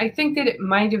coaching. I think that it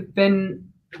might have been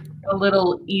a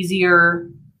little easier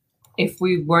if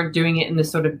we weren't doing it in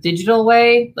this sort of digital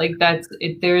way. Like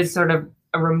there is sort of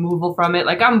a removal from it.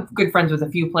 Like I'm good friends with a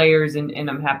few players and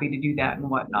I'm happy to do that and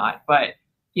whatnot. But,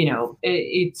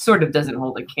 it sort of doesn't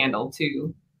hold a candle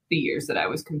to the years that I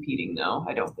was competing, though.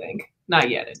 I don't think. Not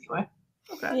yet, anyway.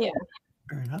 Okay. Yeah.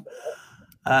 Fair enough.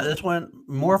 This one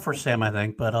more for Sam, I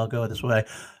think, but I'll go this way.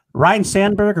 Ryne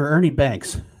Sandberg or Ernie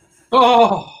Banks?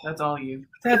 Oh, that's all you.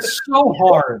 That's so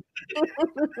hard.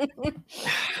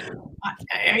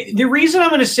 The reason I'm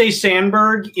going to say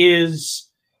Sandberg is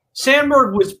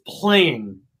Sandberg was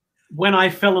playing when I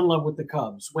fell in love with the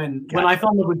Cubs, when I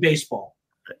fell in love with baseball.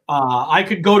 I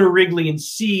could go to Wrigley and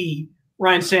see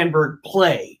Ryne Sandberg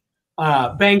play.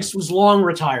 Banks was long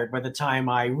retired by the time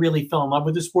I really fell in love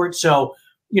with the sport. So,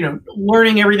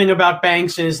 learning everything about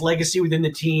Banks and his legacy within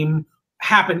the team,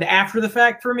 happened after the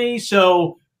fact for me.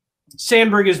 So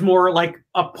Sandberg is more like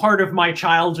a part of my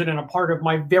childhood and a part of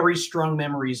my very strong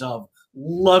memories of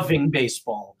loving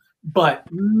baseball. But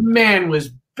man,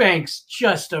 was Banks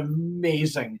just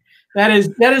amazing. That is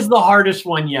the hardest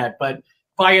one yet, but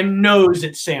by a nose,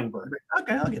 it's Sandberg.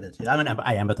 Okay, I'll get it.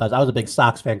 I empathize. I was a big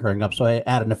Sox fan growing up, so I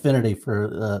had an affinity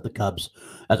for the Cubs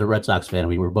as a Red Sox fan.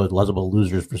 We were both lovable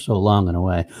losers for so long in a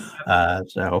way.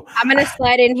 So I'm going to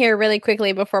slide in here really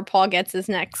quickly before Paul gets his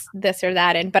next this or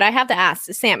that in. But I have to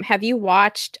ask, Sam, have you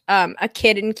watched A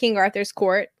Kid in King Arthur's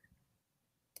Court?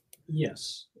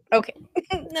 Yes. Okay.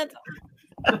 That's all.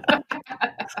 Fair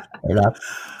enough.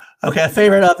 Okay,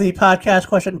 favorite of the podcast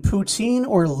question: poutine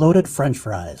or loaded French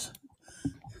fries?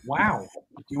 Wow.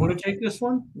 Do you want to take this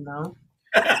one? No.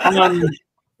 I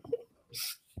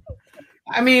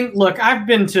mean, look, I've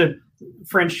been to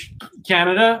French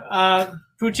Canada.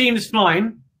 Poutine is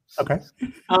fine. Okay.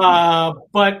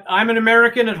 But I'm an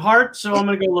American at heart, so I'm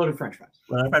going to go loaded French fries.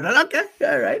 Okay.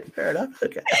 All right. Fair enough.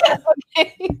 Okay.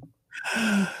 Okay.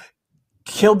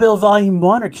 Kill Bill Volume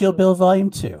 1 or Kill Bill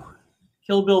Volume 2?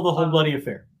 Kill Bill, the whole bloody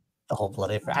affair. The whole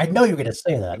bloody affair. I know you're going to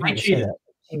say that. I cheated.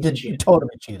 You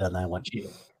totally cheated on that one.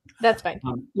 That's fine.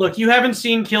 Look, you haven't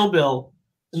seen Kill Bill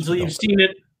until you've seen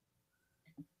it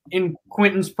in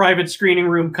Quentin's private screening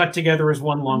room cut together as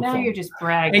one long Now film. you're just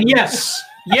bragging. And yes,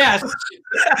 I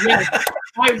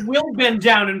will bend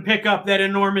down and pick up that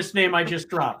enormous name I just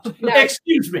dropped. No.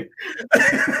 Excuse me.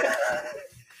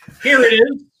 Here it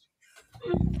is.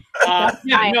 I've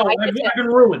been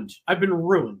ruined. I've been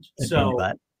ruined. So,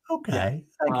 okay.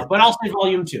 but I'll say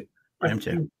Volume 2. Volume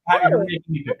 2. You're making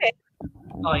me pick.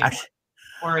 Oh, yeah. Actually,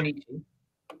 Or an Ichi.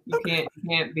 You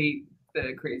can't beat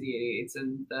the Crazy 88s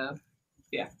and that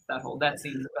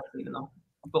scene is the best scene in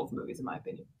both movies, in my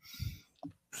opinion.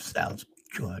 sounds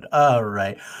good. All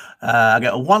right. I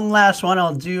got one last one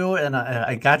I'll do, and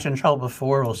I got you in trouble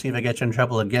before. We'll see if I get you in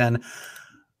trouble again. If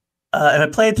I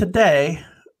play it today,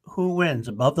 who wins,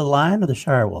 Above the Line or the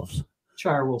Shirewolves?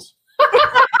 Shirewolves.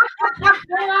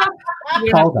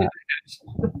 Call that.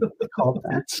 Call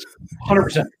that.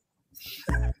 100%.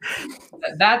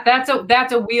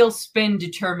 That's a wheel spin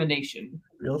determination.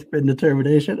 Real spin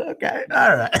determination. Okay.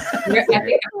 All right. I think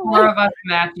the four of us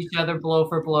match each other blow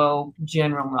for blow.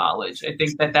 General knowledge. I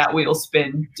think that wheel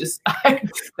spin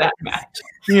decides that match.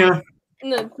 Yeah.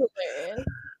 That's hilarious.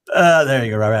 There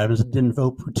you go, Robert Adams. Didn't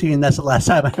vote poutine. That's the last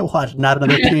time I watched not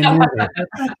another teen movie.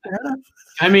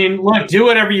 I mean, look, do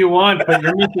whatever you want, but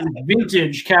you're making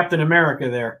vintage Captain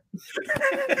America there.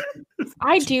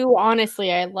 I do,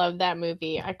 honestly. I love that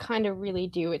movie. I kind of really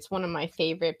do. It's one of my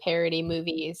favorite parody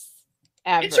movies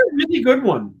ever. It's a really good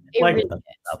one.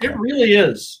 It really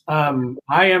is.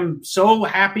 I am so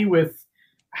happy with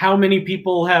how many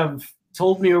people have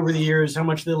told me over the years how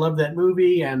much they love that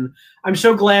movie, and I'm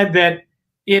so glad that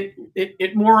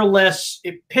it more or less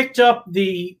it picked up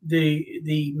the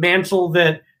mantle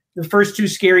that the first two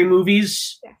Scary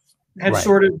Movies had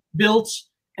sort of built,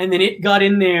 and then it got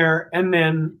in there, and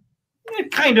then it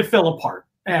kind of fell apart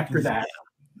after that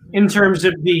in terms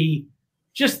of the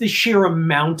sheer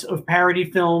amount of parody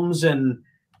films and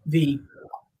the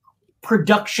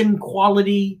production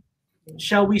quality,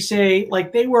 shall we say.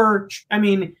 Like they were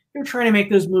trying to make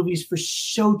those movies for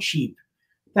so cheap.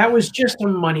 That was just a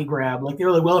money grab. Like they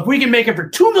were like, well, if we can make it for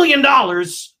 $2 million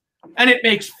and it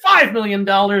makes $5 million,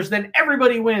 then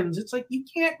everybody wins. It's like you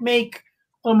can't make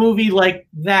a movie like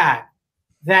that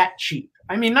cheap.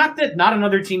 I mean, not that Not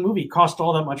Another Teen Movie cost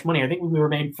all that much money. I think we were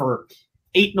made for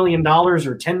 $8 million or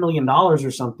 $10 million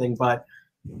or something, but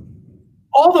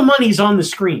all the money's on the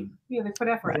screen. Yeah, they put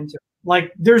effort into it.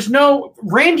 Like there's no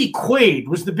Randy Quaid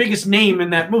was the biggest name in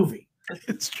that movie.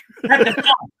 It's true. At the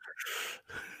time.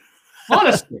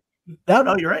 Honestly.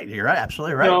 No, you're right. You're right.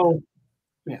 Absolutely right. So,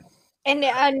 yeah. And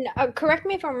correct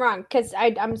me if I'm wrong, because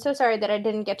I'm so sorry that I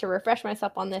didn't get to refresh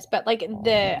myself on this, but like and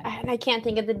I can't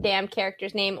think of the damn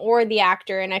character's name or the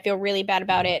actor, and I feel really bad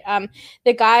about it.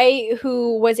 The guy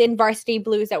who was in Varsity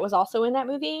Blues that was also in that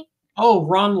movie. Oh,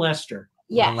 Ron Lester.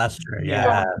 Yeah, Ron Lester.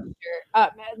 Yeah.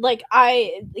 Like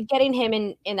getting him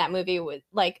in that movie was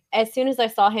like, as soon as I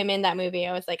saw him in that movie,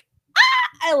 I was like,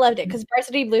 I loved it because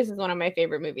Varsity Blues is one of my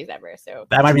favorite movies ever. So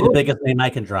that might be the biggest name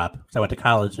I can drop. So I went to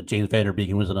college with James Van Der Beek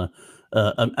and was in an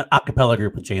a cappella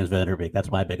group with James Van Der Beek. That's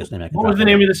my biggest name I can drop. What was the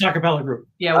name of this a cappella group?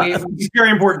 Yeah, it's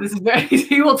very important. This is very.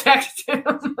 He will text him.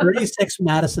 36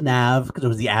 Madison Ave, because it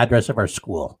was the address of our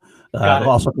school.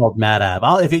 Also called Mad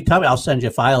Ave. If you tell me, I'll send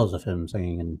you files of him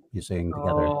singing and you singing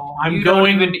together. I'm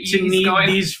going to need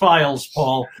these files,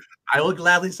 Paul. I will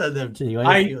gladly send them to you.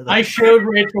 I showed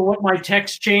Rachel what my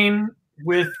text chain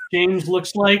with James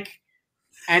looks like,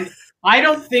 and I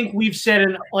don't think we've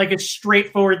said a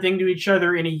straightforward thing to each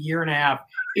other in a year and a half.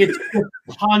 It's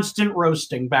constant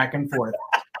roasting back and forth.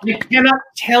 I cannot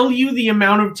tell you the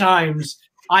amount of times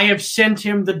I have sent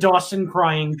him the Dawson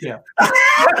crying gift.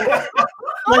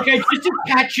 Like, I just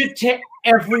attach it to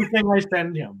everything I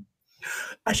send him.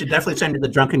 I should definitely send you the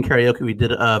drunken karaoke we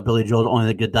did. Billy Joel's "Only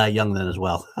the Good Die Young" then as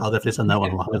well. I'll definitely send that one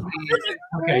along.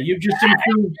 Okay, you've just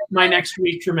improved my next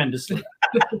week tremendously.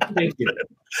 Thank you.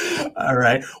 All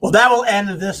right. Well, that will end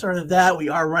this or that. We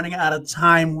are running out of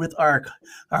time with our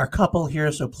couple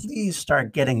here, so please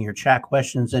start getting your chat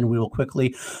questions in. We will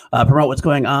quickly promote what's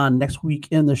going on next week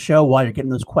in the show while you're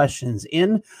getting those questions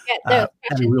in. And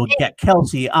we will get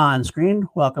Kelsey on screen.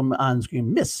 Welcome on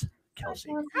screen, Miss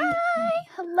Kelsey. Hi.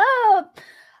 Hello.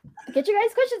 Get your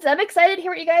guys' questions. I'm excited to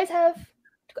hear what you guys have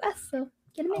to ask. So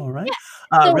get them in. All right.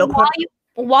 So Real quick.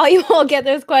 while you all get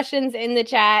those questions in the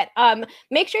chat,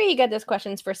 make sure you get those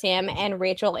questions for Sam and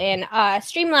Rachel in.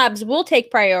 Streamlabs will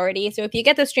take priority. So if you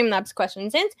get those Streamlabs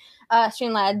questions in,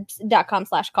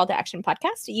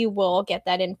 streamlabs.com/call-to-action-podcast, you will get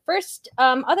that in first.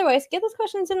 Otherwise, get those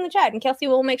questions in the chat, and Kelsey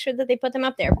will make sure that they put them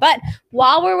up there. But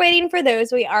while we're waiting for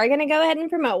those, we are going to go ahead and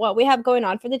promote what we have going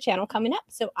on for the channel coming up.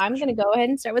 So I'm going to go ahead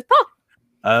and start with Paul.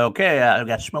 Okay, I've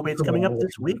got Schmobates coming up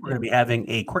this week. We're going to be having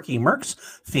a Quirky Mercs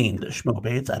themed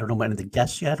Schmobates. I don't know when the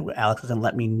guests yet. Alex hasn't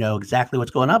let me know exactly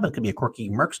what's going on, but it could be a Quirky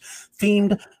Mercs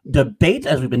themed debate,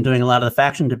 as we've been doing a lot of the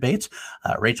faction debates.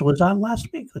 Rachel was on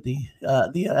last week with the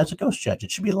as a ghost judge.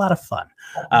 It should be a lot of fun.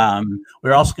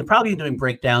 We're also probably doing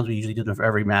breakdowns. We usually do them for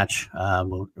every match,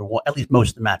 at least most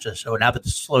of the matches. So now that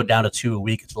it's slowed down to 2 a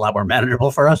week, it's a lot more manageable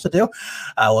for us to do.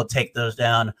 We'll take those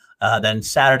down. Then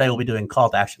Saturday, we'll be doing Call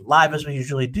to Action Live as we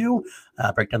usually do.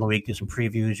 Break down the week, do some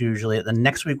previews usually. Then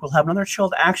next week, we'll have another Chill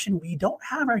to Action. We don't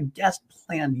have our guest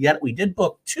planned yet. We did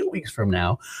book 2 weeks from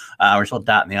now. We're still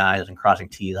dotting the I's and crossing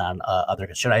T's on other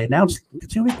guests. Should I announce the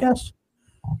 2-week guest?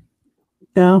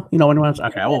 No, when he wants.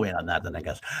 Okay, I will wait on that then, I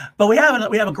guess. But we have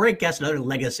a great guest, another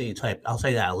legacy type. I'll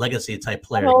say that, a legacy type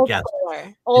player guest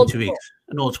in 2 weeks.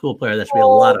 An old school player. That should be a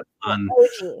lot of fun.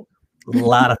 A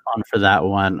lot of fun for that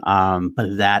one.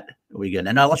 But that will be good.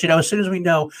 And I'll let you know as soon as we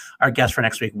know our guest for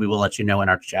next week. We will let you know in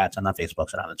our chats on the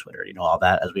Facebooks and on the Twitter. All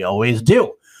that as we always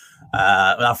do.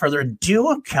 Without further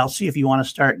ado, Kelsey, if you want to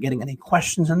start getting any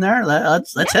questions in there,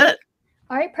 let's hit it.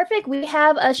 All right, perfect. We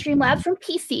have a Streamlabs from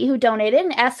PC who donated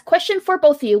and asked, question for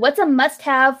both of you. What's a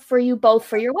must-have for you both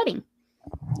for your wedding?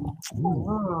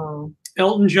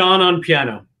 Elton John on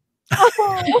piano.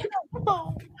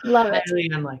 Love it.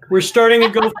 We're starting a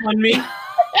GoFundMe.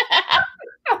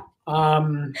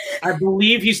 I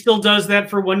believe he still does that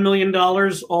for $1 million,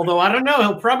 although I don't know.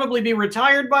 He'll probably be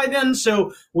retired by then,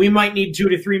 so we might need $2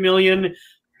 to $3 million.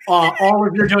 All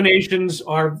of your donations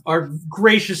are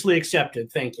graciously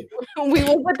accepted. Thank you. We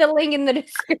will put the link in the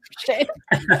description.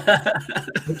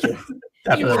 Thank you.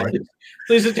 Definitely.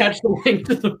 Please attach the link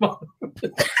to the bottom.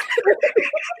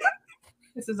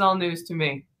 This is all news to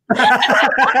me. Not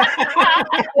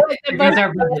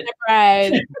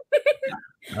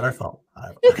our fault.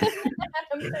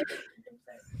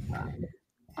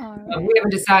 We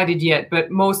haven't decided yet, but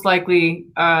most likely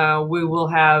we will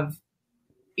have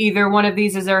either one of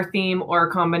these as our theme or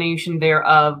a combination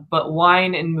thereof, but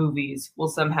wine and movies will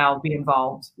somehow be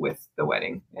involved with the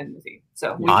wedding and the theme.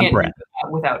 So we can't do that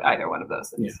without either one of those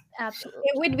things. Yeah. Absolutely.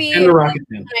 It would be an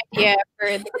idea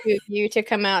for the two of you to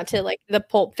come out to like the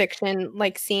Pulp Fiction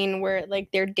scene where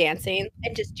they're dancing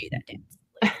and just do that dance.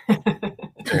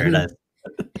 Very nice.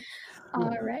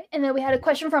 All right. And then we had a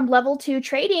question from Level 2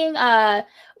 Trading.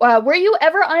 Were you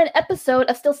ever on an episode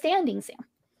of Still Standing, Sam?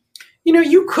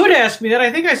 You could ask me that.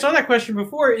 I think I saw that question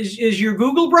before. Is your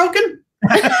Google broken?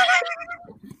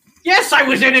 Yes, I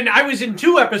was in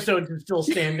 2 episodes of Still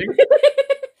Standing.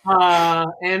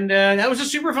 And that was a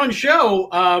super fun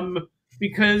show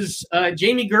because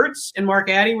Jamie Gertz and Mark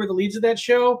Addy were the leads of that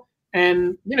show.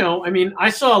 And,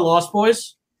 I saw Lost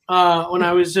Boys when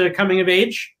I was coming of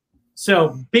age.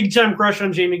 So big time crush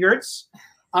on Jamie Gertz.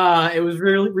 It was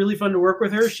really, really fun to work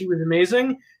with her. She was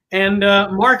amazing. And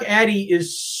Mark Addy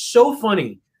is so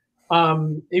funny.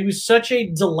 It was such a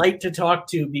delight to talk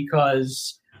to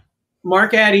because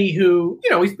Mark Addy, who,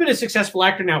 he's been a successful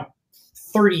actor now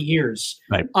 30 years.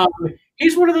 Right.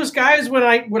 He's one of those guys when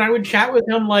I would chat with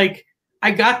him, I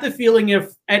got the feeling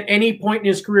if at any point in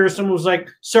his career someone was like,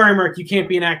 sorry, Mark, you can't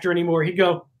be an actor anymore, he'd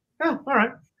go, oh, all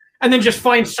right. And then just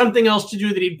find something else to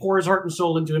do that he'd pour his heart and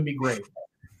soul into and be great.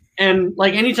 And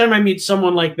anytime I meet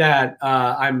someone like that,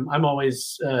 I'm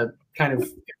always kind of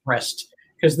impressed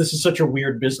because this is such a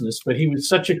weird business. But he was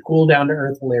such a cool, down to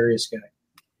earth, hilarious guy.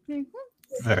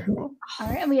 Very well. All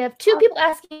right, and we have two people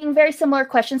asking very similar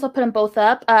questions. I'll put them both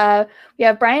up. We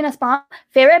have Brian Espon,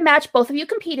 favorite match both of you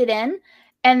competed in,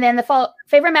 and then the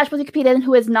favorite match both of you competed in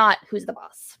who is not Who's the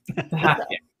Boss.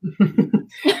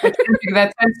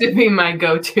 That tends to be my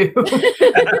go-to.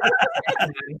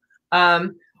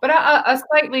 But a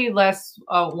slightly less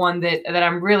one that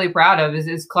I'm really proud of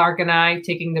is Clark and I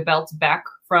taking the belts back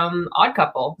from Odd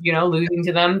Couple. You know, losing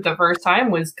to them the first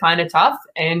time was kind of tough,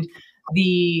 and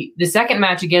the second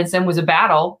match against them was a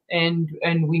battle, and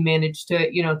we managed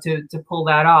to to pull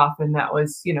that off, and that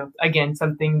was again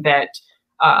something that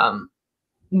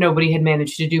nobody had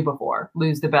managed to do before: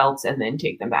 lose the belts and then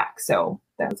take them back. So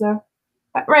that's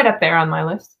right up there on my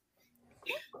list.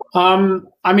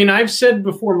 I mean, I've said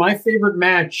before, my favorite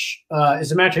match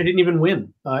is a match I didn't even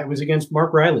win. It was against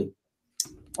Mark Riley.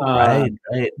 Right.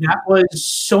 That was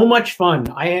so much fun.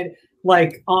 I had,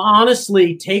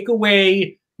 honestly, take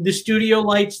away the studio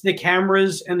lights, the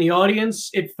cameras, and the audience.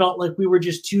 It felt like we were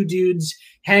just two dudes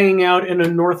hanging out in a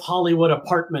North Hollywood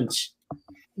apartment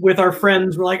with our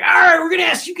friends. We're like, all right, we're going to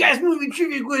ask you guys movie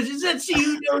trivia questions. Let's see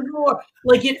who knows more.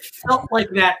 It felt like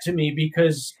that to me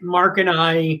because Mark and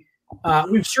I,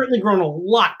 we've certainly grown a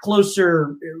lot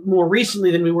closer more recently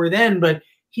than we were then, but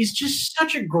he's just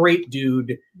such a great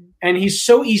dude, and he's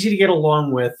so easy to get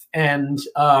along with. And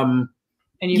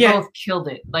you both killed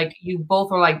it. You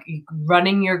both were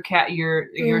running your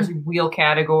wheel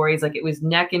categories. It was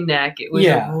neck and neck. It was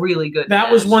a really good That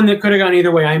match. was one that could have gone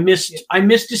either way. I missed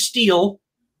a steal,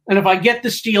 and if I get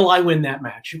the steal, I win that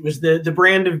match. It was the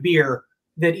brand of beer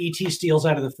that ET steals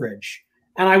out of the fridge.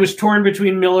 And I was torn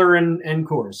between Miller and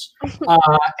Coors.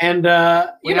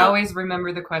 We'd always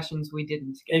remember the questions we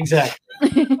didn't get.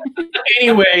 Exactly.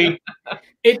 Anyway,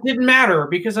 it didn't matter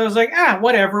because I was like,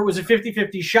 whatever. It was a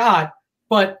 50-50 shot,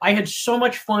 but I had so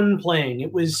much fun playing.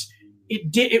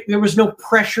 There was no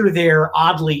pressure there,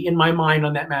 oddly, in my mind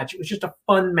on that match. It was just a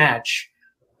fun match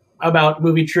about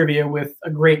movie trivia with a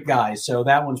great guy. So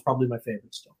that one's probably my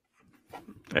favorite still.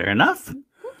 Fair enough.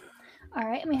 All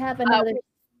right, and we have another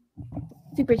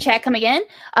super chat coming in.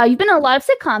 You've been on a lot of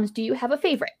sitcoms. Do you have a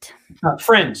favorite?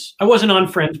 Friends. I wasn't on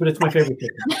Friends, but it's my favorite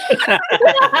sitcom.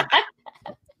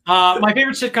 My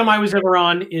favorite sitcom I was ever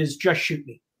on is Just Shoot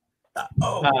Me.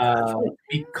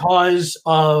 Because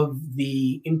of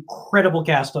the incredible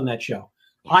cast on that show.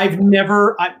 I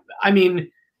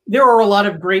mean, there are a lot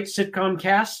of great sitcom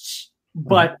casts,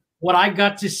 but what I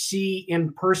got to see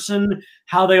in person,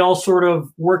 how they all sort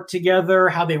of work together,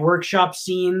 how they workshop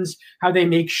scenes, how they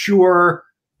make sure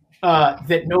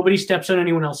that nobody steps on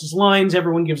anyone else's lines,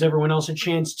 everyone gives everyone else a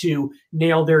chance to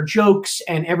nail their jokes,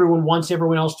 and everyone wants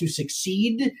everyone else to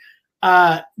succeed.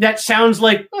 That sounds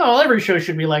like, every show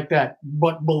should be like that,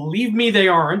 but believe me, they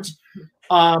aren't.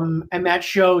 And that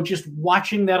show, just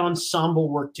watching that ensemble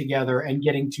work together and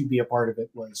getting to be a part of it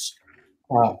was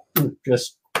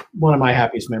just one of my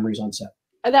happiest memories on set.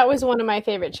 That was one of my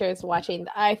favorite shows watching.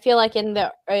 I feel like in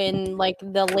the late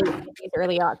 90s,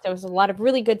 early aughts, there was a lot of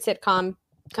really good sitcom,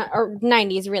 or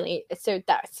 90s really. So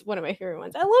that's one of my favorite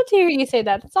ones. I love to hear you say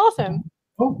that. It's awesome.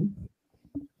 Oh.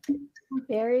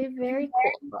 Very, very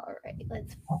cool. All right,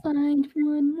 let's find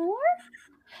one more.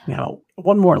 Yeah,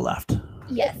 one more left.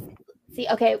 Yes. See,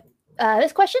 okay.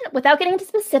 This question, without getting into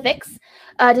specifics,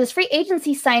 does free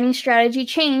agency signing strategy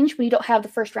change when you don't have the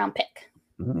first round pick?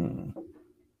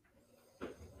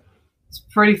 It's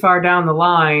pretty far down the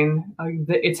line.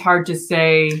 It's hard to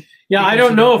say. Yeah, I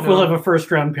don't know if we'll have a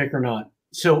first round pick or not.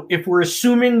 So if we're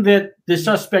assuming that the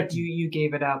suspect... You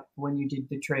gave it up when you did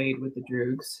the trade with the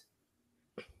Droogs.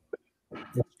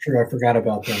 That's true. I forgot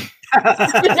about them.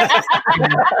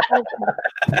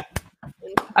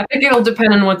 I think it'll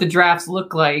depend on what the drafts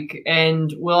look like,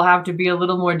 and we'll have to be a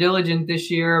little more diligent this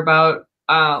year about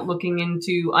looking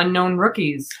into unknown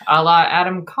rookies, a la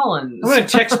Adam Collins. I'm going to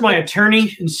text my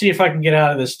attorney and see if I can get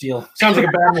out of this deal. Sounds like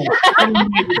a bad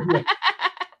one.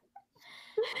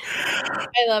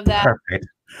 I love that. Perfect.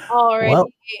 All right. Well,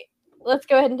 let's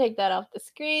go ahead and take that off the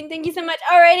screen. Thank you so much.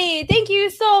 Alrighty. Thank you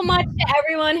so much to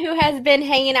everyone who has been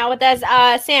hanging out with us.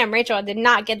 Sam, Rachel, I did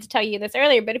not get to tell you this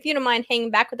earlier, but if you don't mind hanging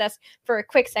back with us for a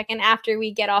quick second after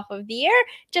we get off of the air,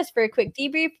 just for a quick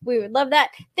debrief, we would love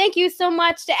that. Thank you so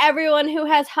much to everyone who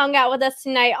has hung out with us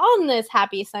tonight on this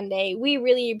happy Sunday. We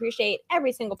really appreciate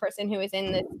every single person who is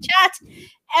in this chat.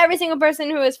 Every single person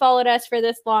who has followed us for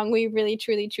this long, we really,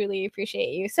 truly, truly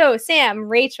appreciate you. So, Sam,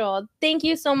 Rachel, thank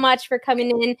you so much for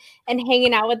coming in and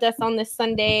hanging out with us on this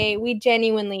Sunday. We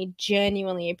genuinely,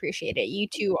 genuinely appreciate it. You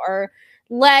two are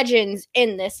legends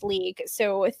in this league.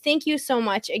 So, thank you so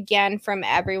much again from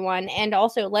everyone. And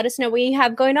also, let us know what you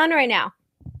have going on right now.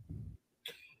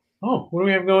 Oh, what do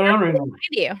we have going on right now?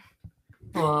 You.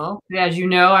 Well, as you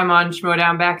know, I'm on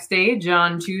Schmodown Backstage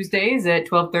on Tuesdays at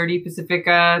 12:30 Pacific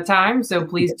time. So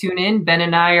please tune in. Ben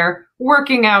and I are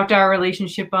working out our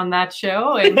relationship on that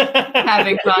show and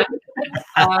having fun.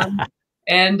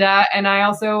 And I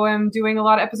also am doing a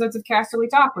lot of episodes of Casterly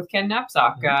Talk with Ken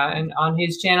Knapsack and on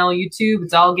his channel YouTube.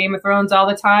 It's all Game of Thrones all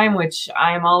the time, which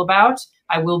I am all about.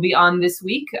 I will be on this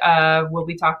week. We'll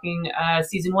be talking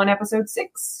season 1, episode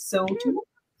 6. So tune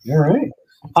in. All right.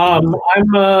 I'm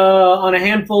on a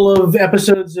handful of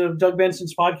episodes of Doug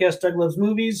Benson's podcast, Doug Loves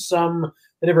Movies. Some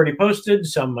that I've already posted.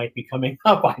 Some might be coming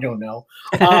up. I don't know.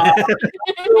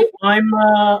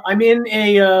 I'm in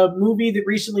a movie that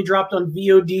recently dropped on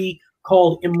VOD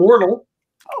called Immortal,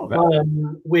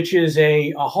 which is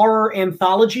a horror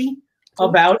anthology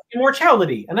about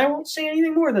immortality. And I won't say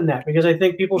anything more than that because I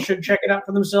think people should check it out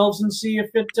for themselves and see if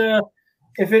it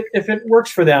works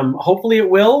for them. Hopefully, it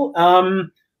will.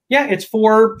 Yeah, it's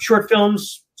 4 short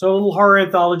films, so a little horror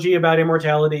anthology about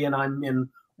immortality, and I'm in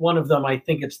one of them. I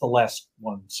think it's the last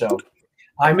one, so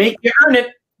I make you earn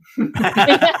it.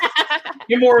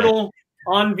 Immortal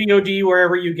on VOD,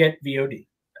 wherever you get VOD.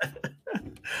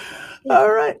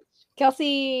 All right.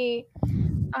 Kelsey.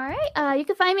 All right. You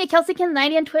can find me at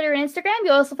KelseyKin90 on Twitter and Instagram.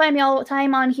 You'll also find me all the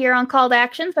time on here on Call to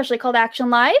Action, especially Call to Action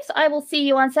Lives. I will see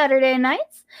you on Saturday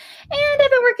nights. And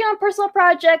I've been working on personal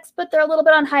projects, but they're a little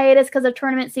bit on hiatus because of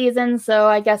tournament season, so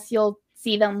I guess you'll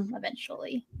see them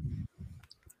eventually.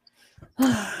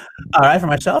 All right, for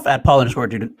myself, at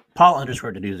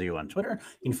Paul_Denuzio on Twitter.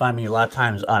 You can find me a lot of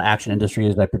times on Action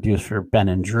Industries. I produce for Ben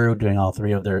and Drew, doing all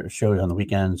 3 of their shows on the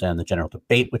weekends, and the General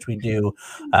Debate, which we do,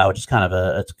 which is kind of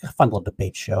it's a fun little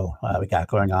debate show we got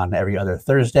going on every other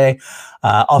Thursday.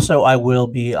 Also, I will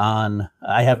be on,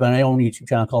 I have my own YouTube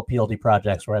channel called PLD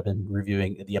Projects, where I've been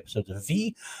reviewing the episodes of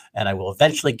V, and I will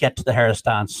eventually get to the Harris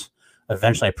Dance.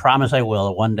 Eventually, I promise I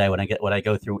will. One day when I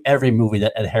go through every movie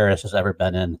that Ed Harris has ever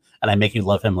been in, and I make you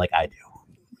love him like I do,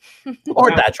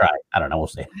 or that's right. I don't know. We'll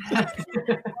see.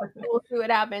 We'll see what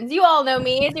happens. You all know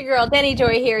me. It's your girl Danny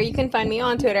Joy here. You can find me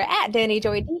on Twitter at Danny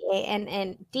Joy,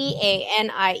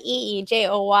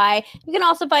 DANNIEEJOY. You can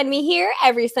also find me here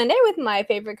every Sunday with my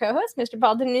favorite co-host, Mr.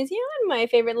 Paul Denuzio, and my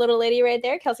favorite little lady right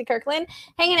there, Kelsey Kirkland,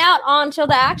 hanging out on Chill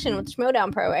to Action with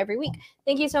Schmodown Pro every week.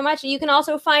 Thank you so much. You can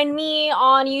also find me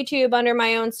on YouTube under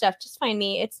my own stuff. Just find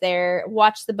me. It's there.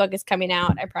 Watch the Book is coming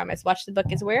out. I promise. Watch the Book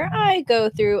is where I go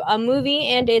through a movie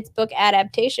and its book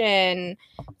adaptation.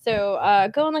 So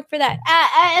go and look for that.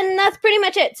 And that's pretty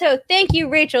much it. So thank you,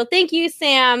 Rachel. Thank you,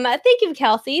 Sam. Thank you,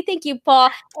 Kelsey. Thank you, Paul.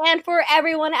 And for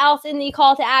everyone else in the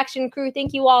Call to Action crew,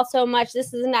 thank you all so much.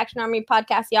 This is an Action Army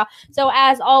podcast, y'all. So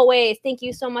as always, thank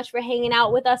you so much for hanging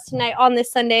out with us tonight on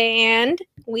this Sunday. And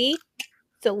we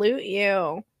salute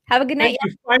you. Have a good night.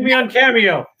 Find me on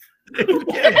Cameo. Cameo.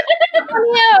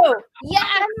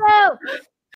 Yeah.